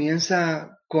 Y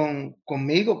comienza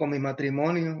conmigo, con mi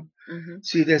matrimonio.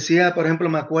 Si decía, por ejemplo,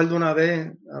 me acuerdo una vez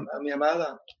a mi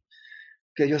amada,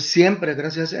 que yo siempre,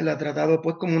 gracias a él, la he tratado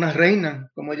pues como una reina,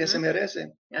 como ella se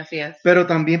merece. Así es. Pero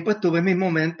también pues tuve mis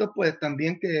momentos pues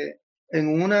también que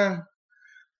en una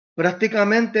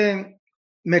prácticamente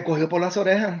me cogió por las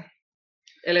orejas,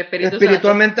 El Espíritu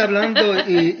espiritualmente Santo. hablando,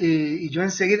 y yo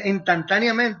enseguida,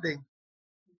 instantáneamente,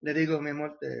 le digo, mi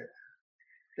amor,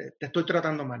 te estoy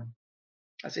tratando mal.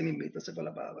 Así mismito, esa fue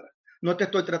la palabra. No te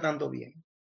estoy tratando bien.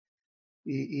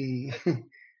 Y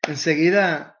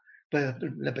enseguida, pues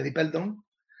le pedí perdón.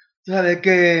 O sea, de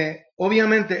que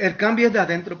obviamente el cambio es de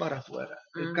adentro para afuera.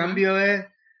 El cambio es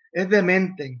de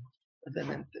mente. Es de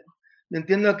mente. Yo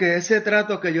entiendo que ese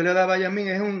trato que yo le daba a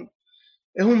Jasmine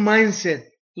es un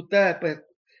mindset. Tú estás, pues,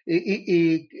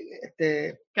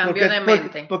 Cambio de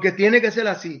mente. porque tiene que ser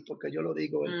así, porque yo lo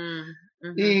digo.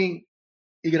 Uh-huh. Y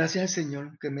gracias al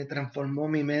Señor que me transformó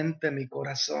mi mente, mi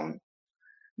corazón,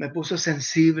 me puso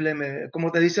sensible,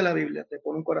 como te dice la Biblia, te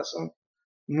pone un corazón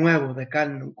nuevo de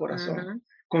carne, un corazón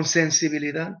con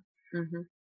sensibilidad.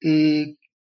 Y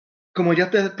como ya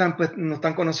pues, nos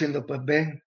están conociendo, pues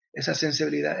ven esa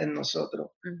sensibilidad en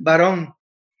nosotros. Varón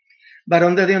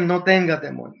de Dios, no tenga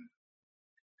temor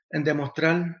en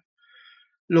demostrar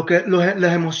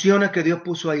las emociones que Dios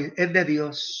puso ahí. Es de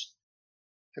Dios,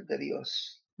 es de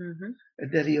Dios,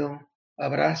 es de Dios.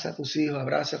 Abraza a tus hijos,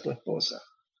 abraza a tu esposa,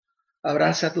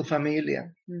 abraza a tu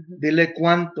familia. Dile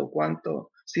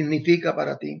cuánto significa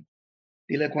para ti.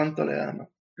 Dile cuánto le amas.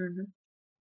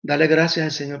 Dale gracias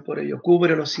al Señor por ello.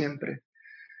 Cúbrelo siempre.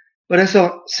 Por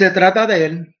eso se trata de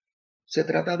Él. Se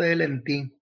trata de Él en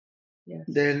ti. Yes.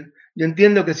 De Él. Yo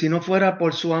entiendo que si no fuera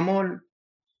por su amor,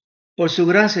 por su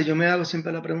gracia, yo me hago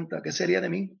siempre la pregunta, ¿qué sería de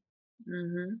mí?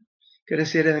 ¿Qué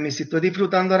sería de mí? Si estoy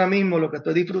disfrutando ahora mismo lo que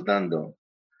estoy disfrutando,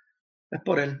 es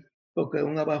por Él. Porque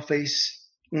un about face,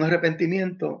 un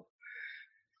arrepentimiento.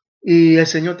 Y el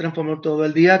Señor transformó todo.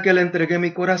 El día que le entregué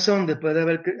mi corazón, después de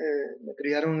haber me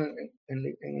criaron en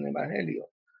el Evangelio,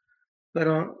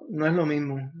 pero no es lo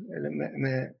mismo.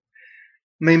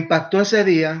 Me impactó ese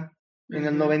día, en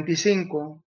el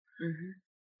 95,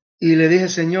 y le dije,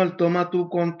 Señor, toma tu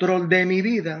control de mi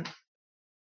vida.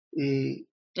 Y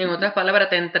en otras palabras,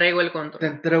 te entrego el control. Te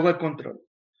entrego el control.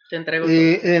 Te entrego todo.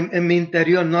 En mi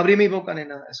interior, no abrí mi boca ni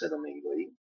nada ese domingo.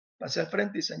 Y pasé al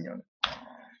frente y Señor.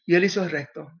 Y Él hizo el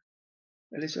resto.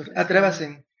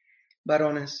 Atrévase,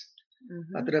 varones.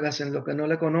 Atrévase en lo que no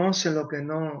le conocen, lo que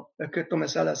no. Es que esto me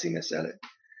sale así, me sale.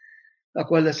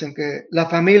 Acuérdense que la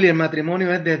familia, el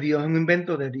matrimonio es de Dios, es un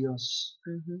invento de Dios.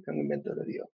 Es un invento de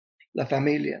Dios. La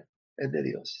familia es de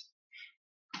Dios.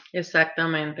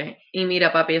 Exactamente. Y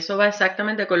mira, papi, eso va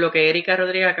exactamente con lo que Erika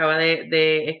Rodríguez acaba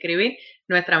de escribir.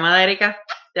 Nuestra amada Erika,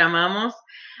 te amamos.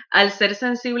 Al ser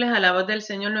sensibles a la voz del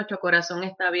Señor, nuestro corazón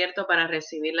está abierto para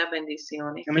recibir las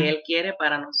bendiciones que Él quiere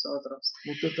para nosotros.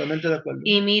 Totalmente de acuerdo.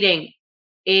 Y miren,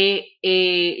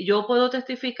 yo puedo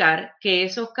testificar que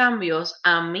esos cambios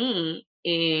a mí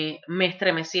me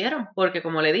estremecieron, porque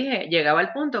como le dije, llegaba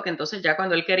al punto que entonces ya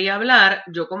cuando él quería hablar,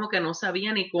 yo como que no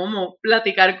sabía ni cómo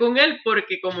platicar con él,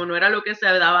 porque como no era lo que se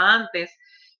daba antes,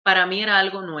 para mí era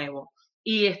algo nuevo.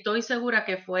 Y estoy segura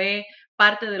que fue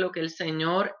parte de lo que el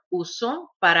Señor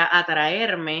usó para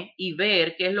atraerme y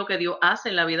ver qué es lo que Dios hace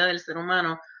en la vida del ser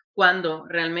humano cuando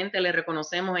realmente le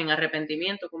reconocemos en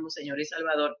arrepentimiento como Señor y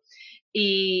Salvador.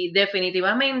 Y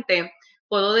definitivamente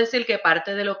puedo decir que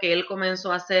parte de lo que Él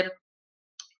comenzó a hacer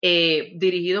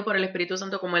dirigido por el Espíritu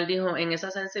Santo, como Él dijo, en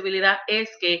esa sensibilidad, es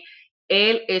que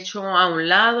Él echó a un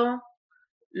lado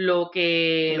lo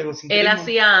que Él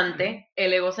hacía antes,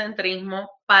 el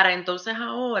egocentrismo, para entonces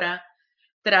ahora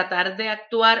tratar de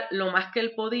actuar lo más que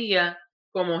Él podía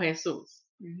como Jesús.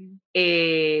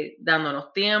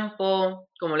 Dándonos tiempo,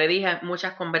 como le dije,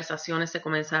 muchas conversaciones se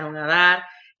comenzaron a dar,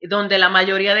 donde la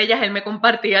mayoría de ellas él me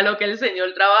compartía lo que el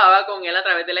Señor trabajaba con él a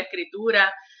través de la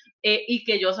escritura, y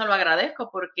que yo se lo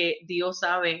agradezco porque Dios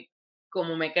sabe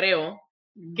cómo me creo,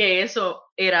 que eso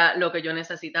era lo que yo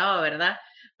necesitaba, ¿verdad?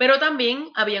 Pero también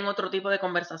habían otro tipo de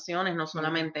conversaciones, no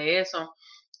solamente eso.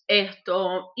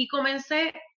 Y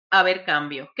comencé a ver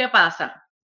cambios. ¿Qué pasa?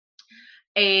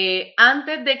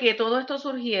 Antes de que todo esto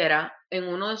surgiera, en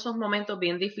uno de esos momentos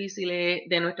bien difíciles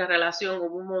de nuestra relación,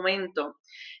 hubo un momento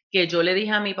que yo le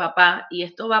dije a mi papá, y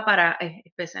esto va para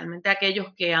especialmente aquellos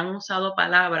que han usado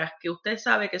palabras que usted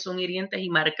sabe que son hirientes y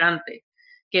marcantes,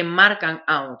 que marcan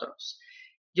a otros.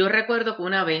 Yo recuerdo que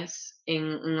una vez en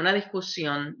una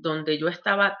discusión donde yo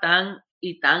estaba tan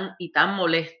y tan y tan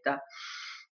molesta,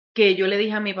 que yo le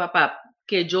dije a mi papá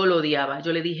que yo lo odiaba.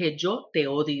 Yo le dije, yo te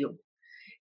odio.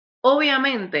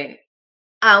 Obviamente,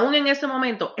 aún en ese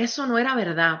momento, eso no era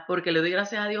verdad, porque le doy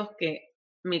gracias a Dios que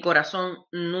mi corazón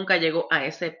nunca llegó a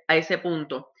ese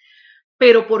punto.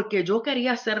 pero porque yo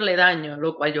quería hacerle daño,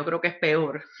 lo cual yo creo que es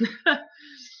peor.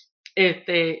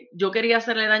 Yo quería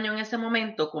hacerle daño en ese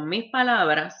momento con mis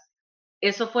palabras.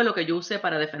 Eso fue lo que yo usé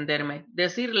para defenderme,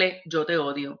 decirle yo te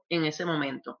odio en ese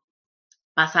momento.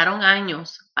 Pasaron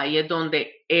años, ahí es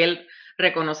donde él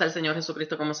reconoce al Señor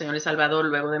Jesucristo como Señor y Salvador,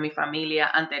 luego de mi familia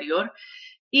anterior.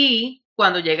 Y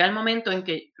cuando llega el momento en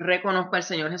que reconozco al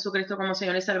Señor Jesucristo como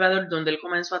Señor y Salvador, donde él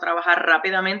comenzó a trabajar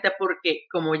rápidamente porque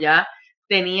como ya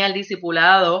tenía el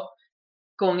discipulado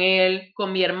con él,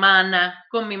 con mi hermana,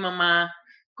 con mi mamá,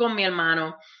 con mi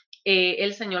hermano,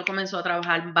 el Señor comenzó a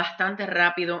trabajar bastante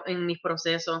rápido en mis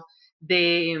procesos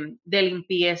de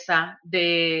limpieza,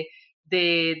 de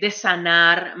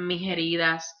sanar mis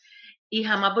heridas. Y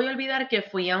jamás voy a olvidar que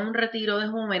fui a un retiro de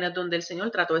jóvenes donde el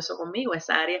Señor trató eso conmigo,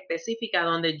 esa área específica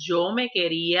donde yo me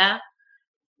quería,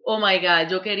 oh my God,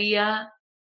 yo quería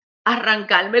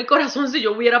arrancarme el corazón si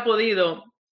yo hubiera podido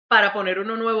para poner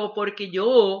uno nuevo, porque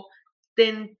yo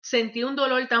sentí un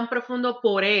dolor tan profundo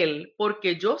por él,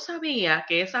 porque yo sabía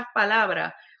que esas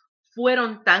palabras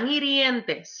fueron tan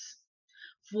hirientes,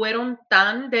 fueron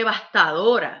tan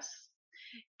devastadoras,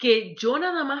 que yo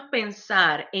nada más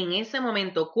pensar en ese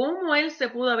momento cómo él se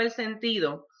pudo haber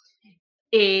sentido,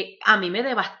 a mí me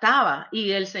devastaba.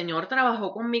 Y el Señor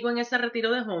trabajó conmigo en ese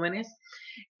retiro de jóvenes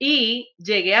y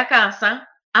llegué a casa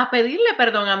a pedirle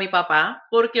perdón a mi papá,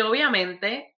 porque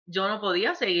obviamente yo no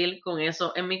podía seguir con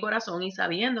eso en mi corazón y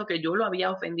sabiendo que yo lo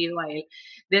había ofendido a él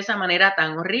de esa manera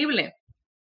tan horrible.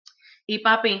 Y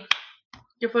papi,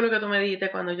 ¿qué fue lo que tú me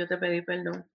dijiste cuando yo te pedí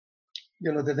perdón?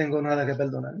 Yo no te tengo nada que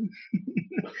perdonar.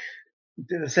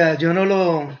 O sea, yo no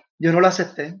lo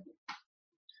acepté.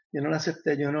 Yo no lo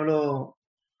acepté, o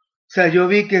sea, yo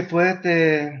vi que fue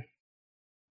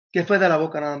que fue de la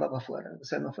boca nada más para afuera. O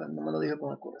sea, no me lo dijo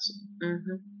con el corazón.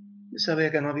 Yo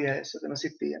sabía que no había eso, que no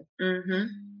existía.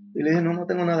 Y le dije, no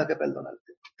tengo nada que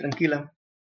perdonarte. Tranquila.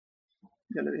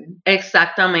 Yo le dije.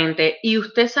 Exactamente. Y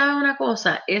usted sabe una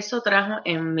cosa, eso trajo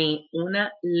en mí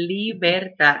una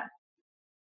libertad.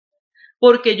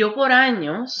 Porque yo por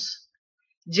años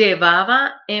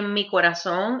llevaba en mi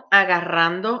corazón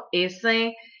agarrando esa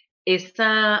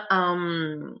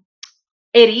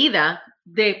herida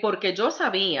de porque yo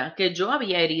sabía que yo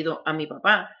había herido a mi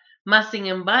papá. Mas, sin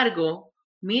embargo,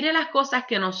 mire las cosas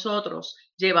que nosotros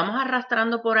llevamos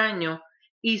arrastrando por años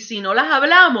y si no las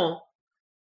hablamos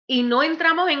y no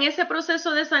entramos en ese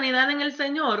proceso de sanidad en el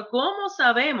Señor, ¿cómo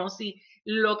sabemos si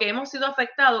lo que hemos sido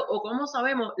afectados o cómo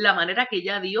sabemos la manera que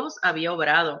ya Dios había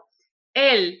obrado?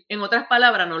 Él, en otras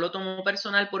palabras, no lo tomó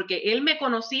personal porque él me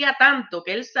conocía tanto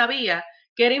que él sabía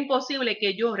que era imposible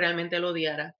que yo realmente lo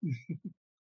odiara.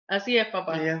 Así es,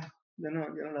 papá. Yo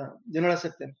no la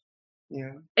acepté.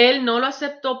 Él no lo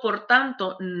aceptó, por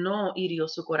tanto, no hirió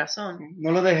su corazón.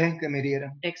 No lo dejé que me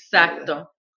hiriera.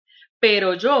 Exacto.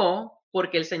 Pero yo,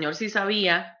 porque el Señor sí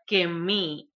sabía que en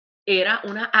mí era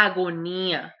una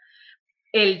agonía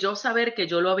el yo saber que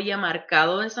yo lo había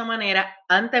marcado de esa manera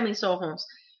ante mis ojos,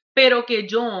 pero que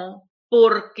yo,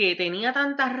 porque tenía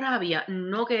tanta rabia,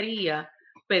 no quería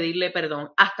pedirle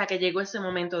perdón hasta que llegó ese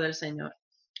momento del Señor,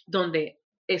 donde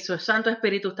su Santo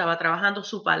Espíritu estaba trabajando,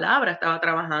 su palabra estaba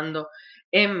trabajando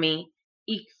en mí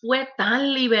y fue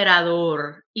tan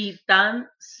liberador y tan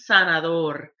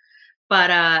sanador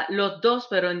para los dos,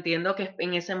 pero entiendo que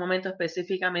en ese momento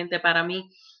específicamente para mí,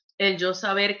 el yo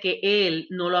saber que él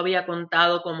no lo había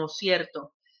contado como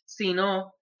cierto,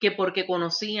 sino que porque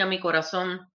conocía mi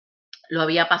corazón, lo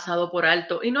había pasado por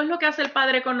alto. Y no es lo que hace el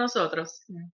Padre con nosotros.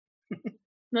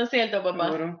 ¿No es cierto,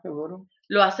 papá? Seguro.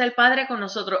 Lo hace el Padre con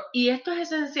nosotros. Y esto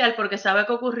es esencial porque sabe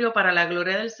que ocurrió para la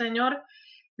gloria del Señor.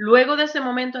 Luego de ese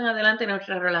momento en adelante,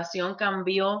 nuestra relación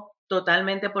cambió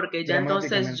totalmente porque ya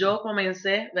entonces yo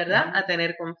comencé, ¿verdad?, a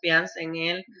tener confianza en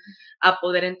él, a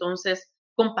poder entonces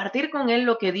compartir con él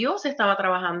lo que Dios estaba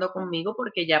trabajando conmigo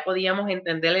porque ya podíamos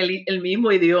entender el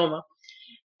mismo idioma.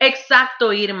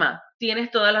 Exacto, Irma,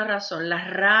 tienes toda la razón. La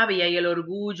rabia y el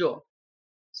orgullo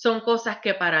son cosas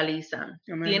que paralizan.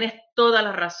 Amén. Tienes toda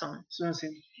la razón.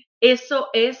 Sí. Eso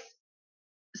es,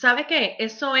 ¿sabe qué?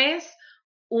 Eso es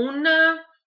una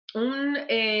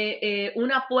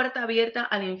puerta abierta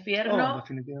al infierno,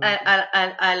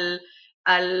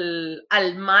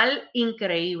 al mal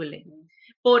increíble.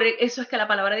 Por eso es que la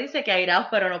palabra dice que airaos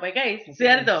pero no pequéis,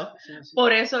 ¿cierto? Sí.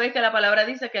 Por eso es que la palabra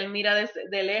dice que él mira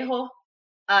de lejos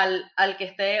al que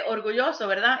esté orgulloso,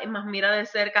 ¿verdad? Y más mira de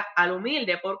cerca al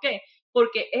humilde. ¿Por qué?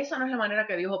 Porque esa no es la manera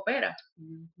que Dios opera,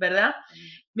 ¿verdad?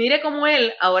 Mire cómo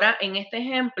él, ahora en este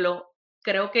ejemplo,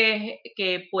 creo que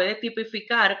puede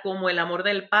tipificar como el amor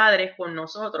del Padre con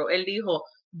nosotros. Él dijo,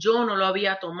 yo no lo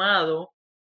había tomado,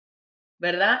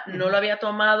 ¿verdad? No lo había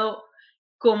tomado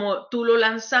como tú lo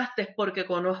lanzaste porque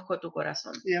conozco tu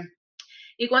corazón. Yeah.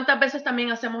 ¿Y cuántas veces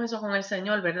también hacemos eso con el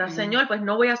Señor, verdad? Señor, pues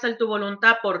no voy a hacer tu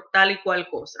voluntad por tal y cual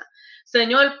cosa.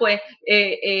 Señor, pues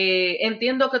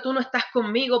entiendo que tú no estás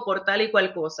conmigo por tal y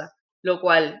cual cosa, lo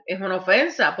cual es una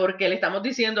ofensa porque le estamos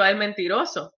diciendo a él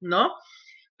mentiroso, ¿no?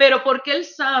 Pero porque él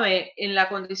sabe en la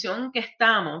condición en que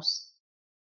estamos,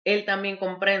 él también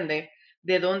comprende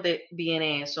de dónde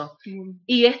viene eso.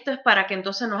 Y esto es para que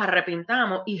entonces nos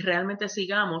arrepintamos y realmente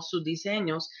sigamos sus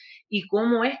diseños y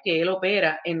cómo es que él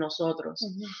opera en nosotros.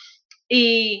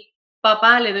 Y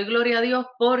papá, le doy gloria a Dios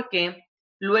porque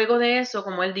luego de eso,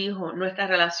 como él dijo, nuestra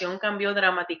relación cambió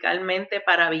dramaticalmente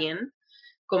para bien.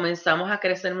 Comenzamos a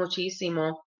crecer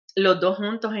muchísimo, los dos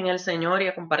juntos en el Señor y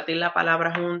a compartir la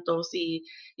palabra juntos y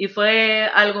fue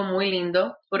algo muy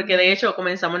lindo porque de hecho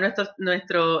comenzamos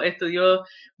nuestro estudio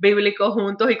bíblico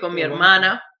juntos y con mi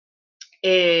hermana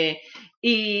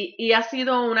y ha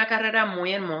sido una carrera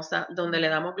muy hermosa donde le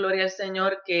damos gloria al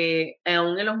Señor que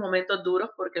aún en los momentos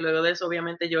duros, porque luego de eso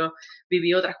obviamente yo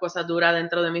viví otras cosas duras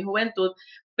dentro de mi juventud,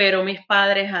 pero mis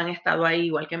padres han estado ahí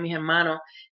igual que mis hermanos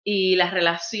y la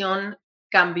relación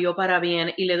cambió para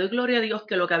bien y le doy gloria a Dios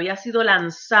que lo que había sido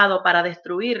lanzado para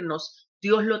destruirnos,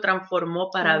 Dios lo transformó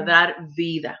para dar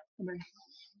vida.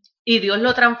 Y Dios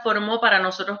lo transformó para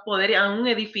nosotros poder aún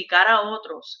edificar a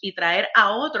otros y traer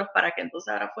a otros para que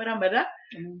entonces ahora fueran, ¿verdad?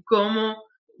 Como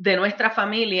de nuestra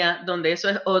familia, donde eso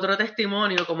es otro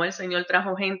testimonio, como el Señor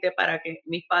trajo gente para que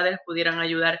mis padres pudieran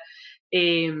ayudar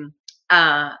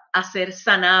a ser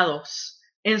sanados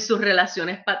en sus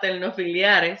relaciones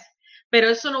paterno-filiares. Pero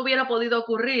eso no hubiera podido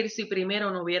ocurrir si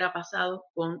primero no hubiera pasado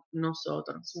con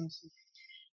nosotros.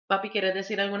 Papi, ¿quieres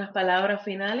decir algunas palabras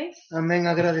finales? Amén,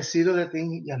 agradecido de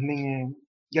ti, Jasmine.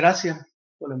 Gracias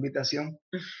por la invitación.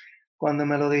 Cuando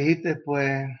me lo dijiste,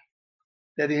 pues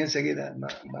te dije enseguida,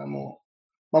 vamos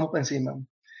por encima.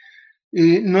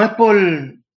 Y no es por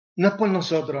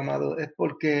nosotros, amado, es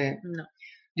porque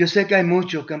yo sé que hay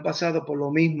muchos que han pasado por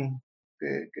lo mismo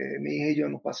que mi hija y yo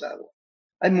hemos pasado.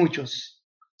 Hay muchos.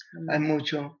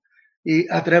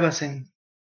 Y atrévase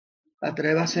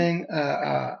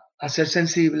a ser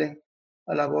sensible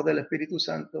a la voz del Espíritu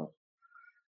Santo.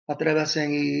 Atrévase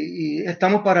y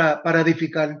estamos para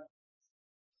edificar.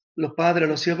 Los padres,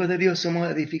 los siervos de Dios somos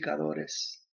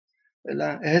edificadores,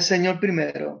 ¿verdad? Es el Señor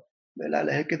primero, ¿verdad?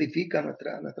 Es el que edifica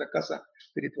nuestras casas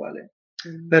espirituales.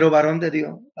 Pero varón de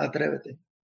Dios, atrévete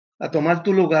a tomar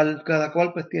tu lugar. Cada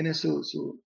cual pues tiene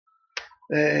su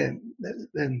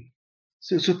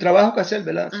trabajo que hacer,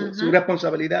 ¿verdad? Sus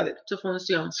responsabilidades.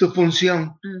 Su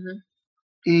función.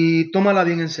 Y tómala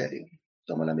bien en serio.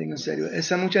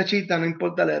 Esa muchachita, no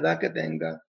importa la edad que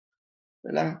tenga,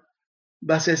 ¿verdad?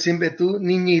 Va a ser siempre tu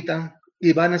niñita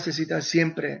y va a necesitar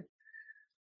siempre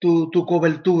tu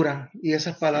cobertura y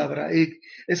esas palabras. Y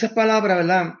esas palabras,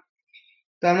 ¿verdad?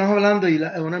 Estábamos hablando y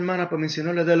una hermana pues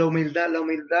mencionó de la humildad. La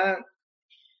humildad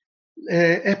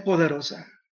es poderosa,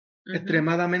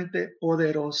 extremadamente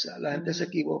poderosa. La gente se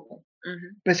equivoca,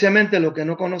 especialmente los que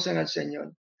no conocen al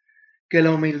Señor, que la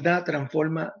humildad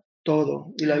transforma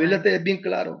todo. Y la Biblia es bien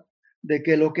claro de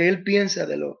que lo que Él piensa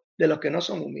de los que no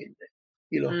son humildes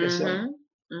y los que son.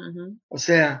 O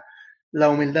sea, la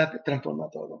humildad transforma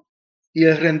todo. Y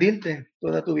el rendirte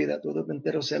toda tu vida, todo tu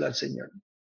entero ser al Señor.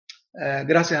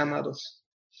 Gracias, amados.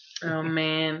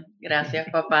 Amén. Gracias,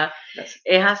 papá. Gracias.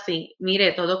 Es así.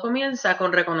 Mire, todo comienza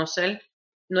con reconocer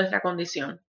nuestra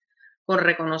condición, con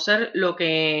reconocer lo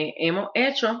que hemos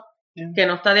hecho que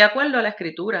no está de acuerdo a la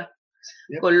Escritura,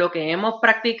 con lo que hemos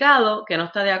practicado que no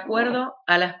está de acuerdo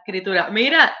a la Escritura.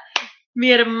 Mira,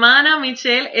 mi hermana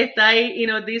Michelle está ahí y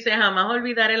nos dice, jamás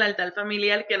olvidar el altar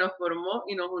familiar que nos formó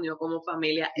y nos unió como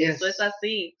familia. Eso es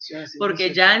así,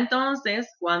 porque ya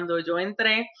entonces, cuando yo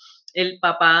entré, el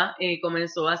papá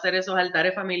comenzó a hacer esos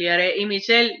altares familiares. Y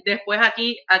Michelle, después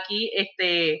aquí,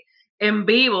 en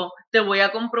vivo, te voy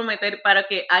a comprometer para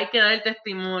que hay que dar el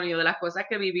testimonio de las cosas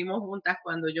que vivimos juntas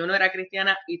cuando yo no era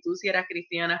cristiana y tú sí eras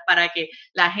cristiana, para que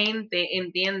la gente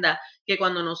entienda que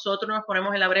cuando nosotros nos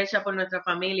ponemos en la brecha por nuestra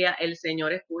familia, el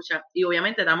Señor escucha. Y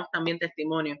obviamente damos también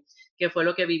testimonio, que fue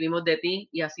lo que vivimos de ti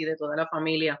y así de toda la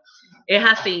familia. Es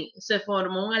así, se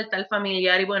formó un altar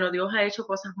familiar y bueno, Dios ha hecho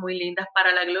cosas muy lindas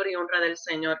para la gloria y honra del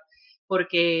Señor,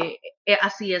 porque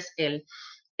así es Él.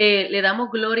 Le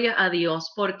damos gloria a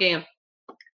Dios porque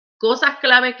cosas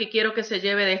clave que quiero que se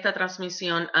lleve de esta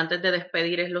transmisión antes de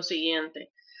despedir es lo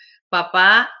siguiente.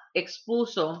 Papá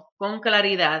expuso con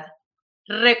claridad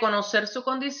reconocer su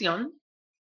condición,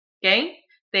 ¿ok?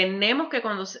 tenemos que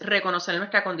reconocer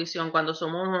nuestra condición cuando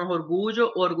somos unos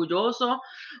orgullosos,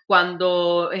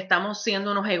 cuando estamos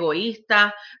siendo unos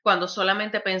egoístas, cuando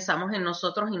solamente pensamos en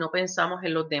nosotros y no pensamos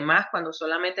en los demás, cuando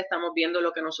solamente estamos viendo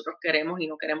lo que nosotros queremos y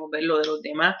no queremos ver lo de los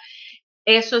demás.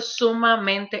 Eso es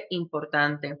sumamente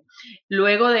importante.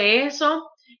 Luego de eso,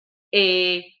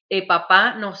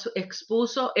 papá nos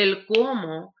expuso el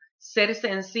cómo ser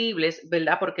sensibles,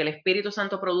 ¿verdad? Porque el Espíritu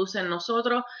Santo produce en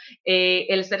nosotros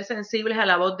el ser sensibles a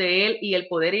la voz de Él y el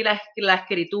poder y la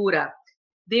escritura.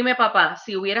 Dime, papá,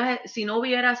 si no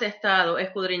hubieras estado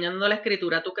escudriñando la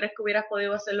escritura, ¿tú crees que hubieras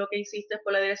podido hacer lo que hiciste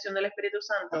por la dirección del Espíritu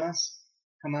Santo?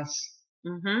 Jamás.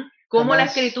 ¿Cómo la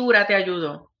escritura te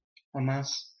ayudó?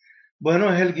 Jamás.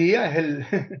 Bueno, es el guía, es el...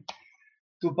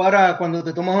 Tú cuando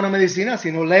te tomas una medicina,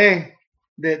 si no lees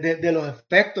de los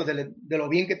efectos, de lo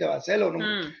bien que te va a hacer, o no,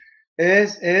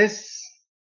 es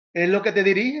lo que te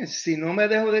dirige. Si no me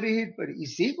dejo dirigir, y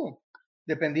sigo,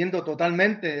 dependiendo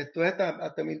totalmente, esto es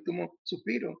hasta mi último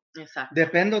suspiro. Exacto.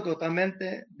 Dependo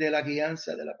totalmente de la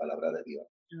guianza de la palabra de Dios.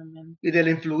 Amén. Y del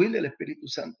influir del Espíritu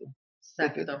Santo.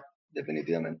 Exacto.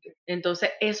 Definitivamente.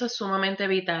 Entonces, eso es sumamente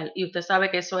vital y usted sabe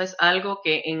que eso es algo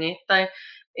que en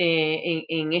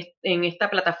esta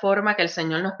plataforma que el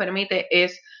Señor nos permite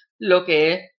es lo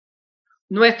que es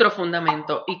nuestro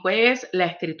fundamento. ¿Y qué es la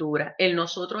escritura? El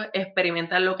nosotros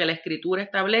experimentar lo que la escritura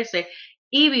establece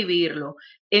y vivirlo.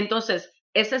 Entonces,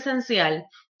 es esencial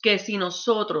que si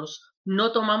nosotros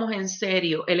no tomamos en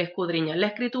serio el escudriñar la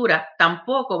escritura,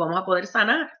 tampoco vamos a poder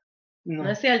sanar. ¿No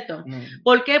es cierto? No.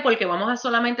 ¿Por qué? Porque vamos a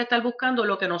solamente estar buscando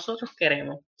lo que nosotros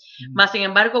queremos. Más sin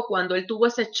embargo, cuando él tuvo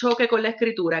ese choque con la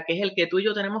escritura, que es el que tú y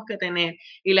yo tenemos que tener,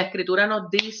 y la escritura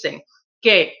nos dice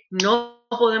que no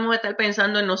podemos estar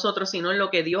pensando en nosotros, sino en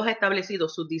lo que Dios ha establecido,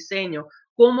 sus diseños,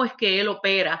 cómo es que Él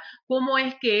opera, cómo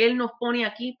es que Él nos pone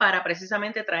aquí para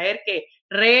precisamente traer que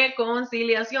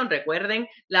reconciliación. Recuerden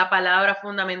la palabra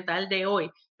fundamental de hoy,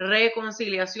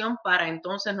 reconciliación, para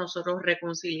entonces nosotros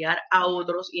reconciliar a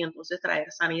otros y entonces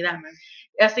traer sanidad.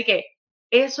 Así que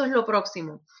eso es lo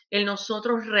próximo, el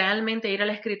nosotros realmente ir a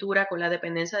la escritura con la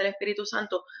dependencia del Espíritu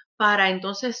Santo para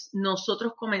entonces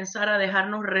nosotros comenzar a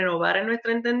dejarnos renovar en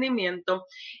nuestro entendimiento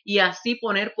y así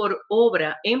poner por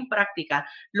obra, en práctica,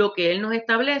 lo que Él nos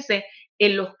establece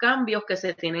en los cambios que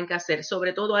se tienen que hacer.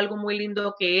 Sobre todo, algo muy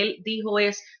lindo que Él dijo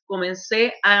es,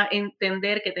 comencé a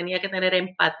entender que tenía que tener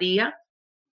empatía,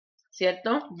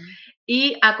 ¿cierto?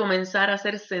 Y a comenzar a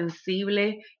ser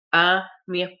sensible a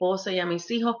mi esposa y a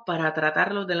mis hijos para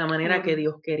tratarlos de la manera que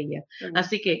Dios quería.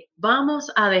 Así que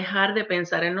vamos a dejar de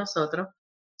pensar en nosotros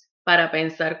para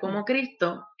pensar como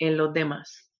Cristo en los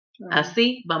demás.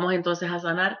 Así vamos entonces a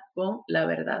sanar con la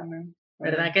verdad.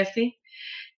 ¿Verdad que sí?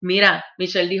 Mira,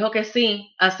 Michelle dijo que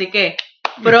sí, así que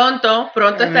pronto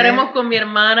estaremos con mi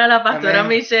hermana, la pastora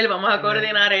Michelle, vamos a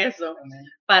coordinar eso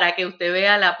para que usted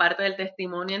vea la parte del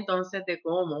testimonio entonces de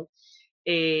cómo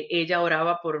ella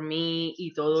oraba por mí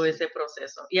y todo ese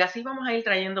proceso. Y así vamos a ir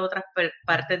trayendo otras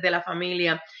partes de la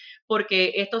familia,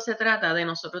 porque esto se trata de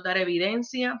nosotros dar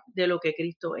evidencia de lo que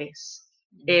Cristo es.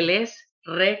 Él es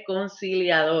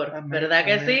reconciliador, ¿verdad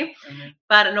que sí?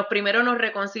 Primero nos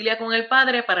reconcilia con el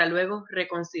Padre para luego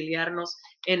reconciliarnos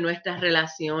en nuestras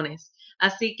relaciones.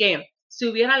 Así que si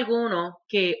hubiera alguno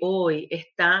que hoy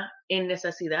está en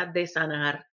necesidad de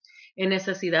sanar, en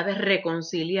necesidad de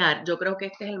reconciliar, yo creo que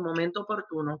este es el momento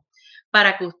oportuno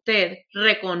para que usted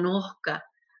reconozca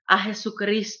a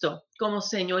Jesucristo como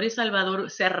Señor y Salvador,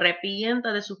 se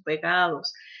arrepienta de sus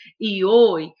pecados y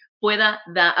hoy pueda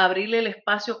abrirle el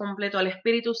espacio completo al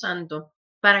Espíritu Santo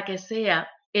para que sea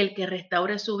el que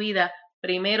restaure su vida,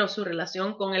 primero su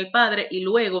relación con el Padre y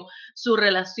luego su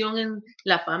relación en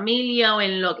la familia o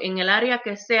en el área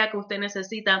que sea que usted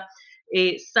necesita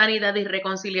sanidad y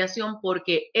reconciliación,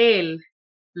 porque Él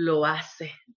lo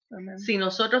hace. Amén. Si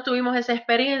nosotros tuvimos esa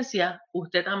experiencia,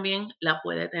 usted también la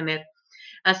puede tener.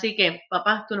 Así que,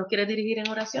 papá, ¿tú nos quieres dirigir en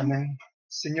oración? Amén.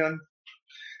 Señor,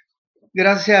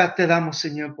 gracias te damos,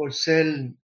 Señor, por ser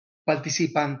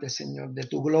participante, Señor, de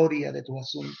tu gloria, de tu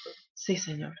asunto. Sí,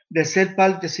 Señor. De ser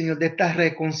parte, Señor, de esta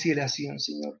reconciliación,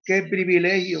 Señor. Qué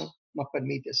privilegio nos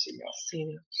permite, Señor. Sí,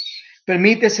 Dios.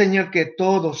 Permite, Señor, que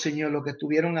todos, Señor, los que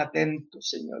estuvieron atentos,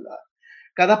 Señor,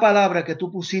 cada palabra que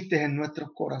tú pusiste en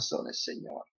nuestros corazones,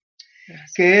 Señor.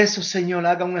 Gracias. Que eso, Señor,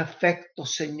 haga un efecto,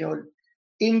 Señor,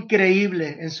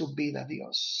 increíble en sus vidas,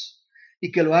 Dios.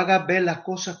 Y que lo haga ver las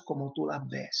cosas como tú las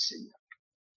ves, Señor.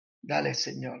 Dale,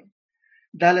 Señor.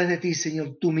 Dale de ti,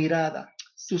 Señor, tu mirada,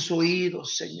 tus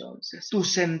oídos, Señor, tu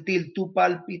sentir, tu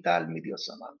palpitar, mi Dios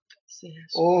amante.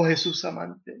 Oh, Jesús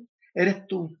amante, eres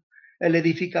tú el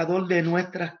edificador de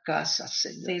nuestras casas,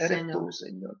 Señor. Sí, Eres Señor. tú,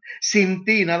 Señor. Sin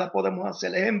ti nada podemos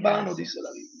hacer. Es en vano, Gracias. dice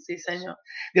la Biblia. Sí, Señor.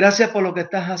 Gracias por lo que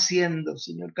estás haciendo,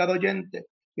 Señor. Cada oyente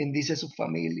bendice su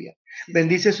familia. Sí,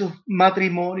 Bendice Señor. sus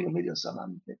matrimonios, mi Dios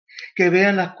amante. Que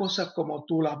vean las cosas como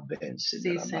tú las ves,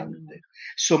 Señor Sí, Señor. amante.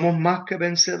 Somos más que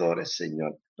vencedores,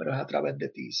 Señor, pero es a través de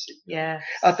ti, Señor. Yes.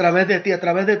 A través de ti, a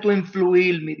través de tu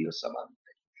influir, mi Dios amante.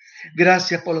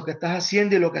 Gracias por lo que estás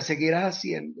haciendo y lo que seguirás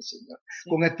haciendo, Señor,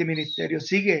 con este ministerio.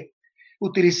 Sigue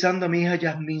utilizando a mi hija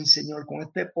Jasmine, Señor, con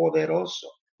este poderoso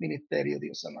ministerio,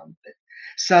 Dios amante.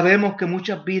 Sabemos que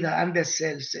muchas vidas han de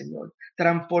ser, Señor,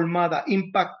 transformadas,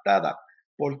 impactadas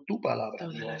por tu palabra,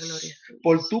 Toda la Dios. gloria.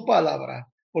 Por tu palabra,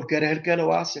 porque eres el que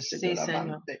lo hace, Sí, Señor Señor.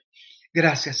 amante.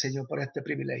 Gracias, Señor, por este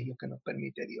privilegio que nos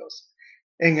permite Dios.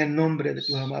 En el nombre de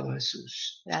tu amado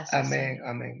Jesús. Gracias, Amén, Señor.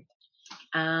 amén.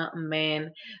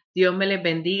 Amén. Dios me les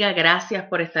bendiga. Gracias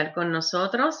por estar con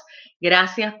nosotros.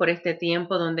 Gracias por este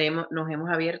tiempo donde nos hemos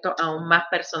abierto aún más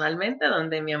personalmente,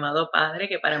 donde mi amado Padre,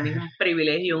 que para mí es un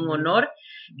privilegio, un honor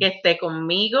que esté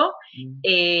conmigo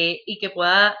y que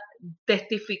pueda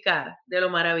testificar de lo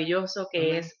maravilloso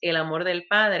que es el amor del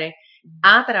Padre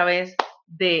a través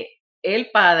de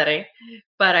el Padre,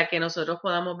 para que nosotros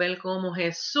podamos ver cómo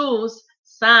Jesús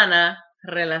sana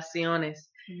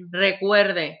relaciones.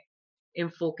 Recuerde,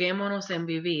 enfoquémonos en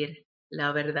vivir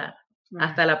la verdad.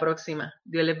 Hasta la próxima.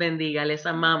 Dios les bendiga. Les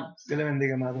amamos. Dios le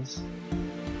bendiga, amados.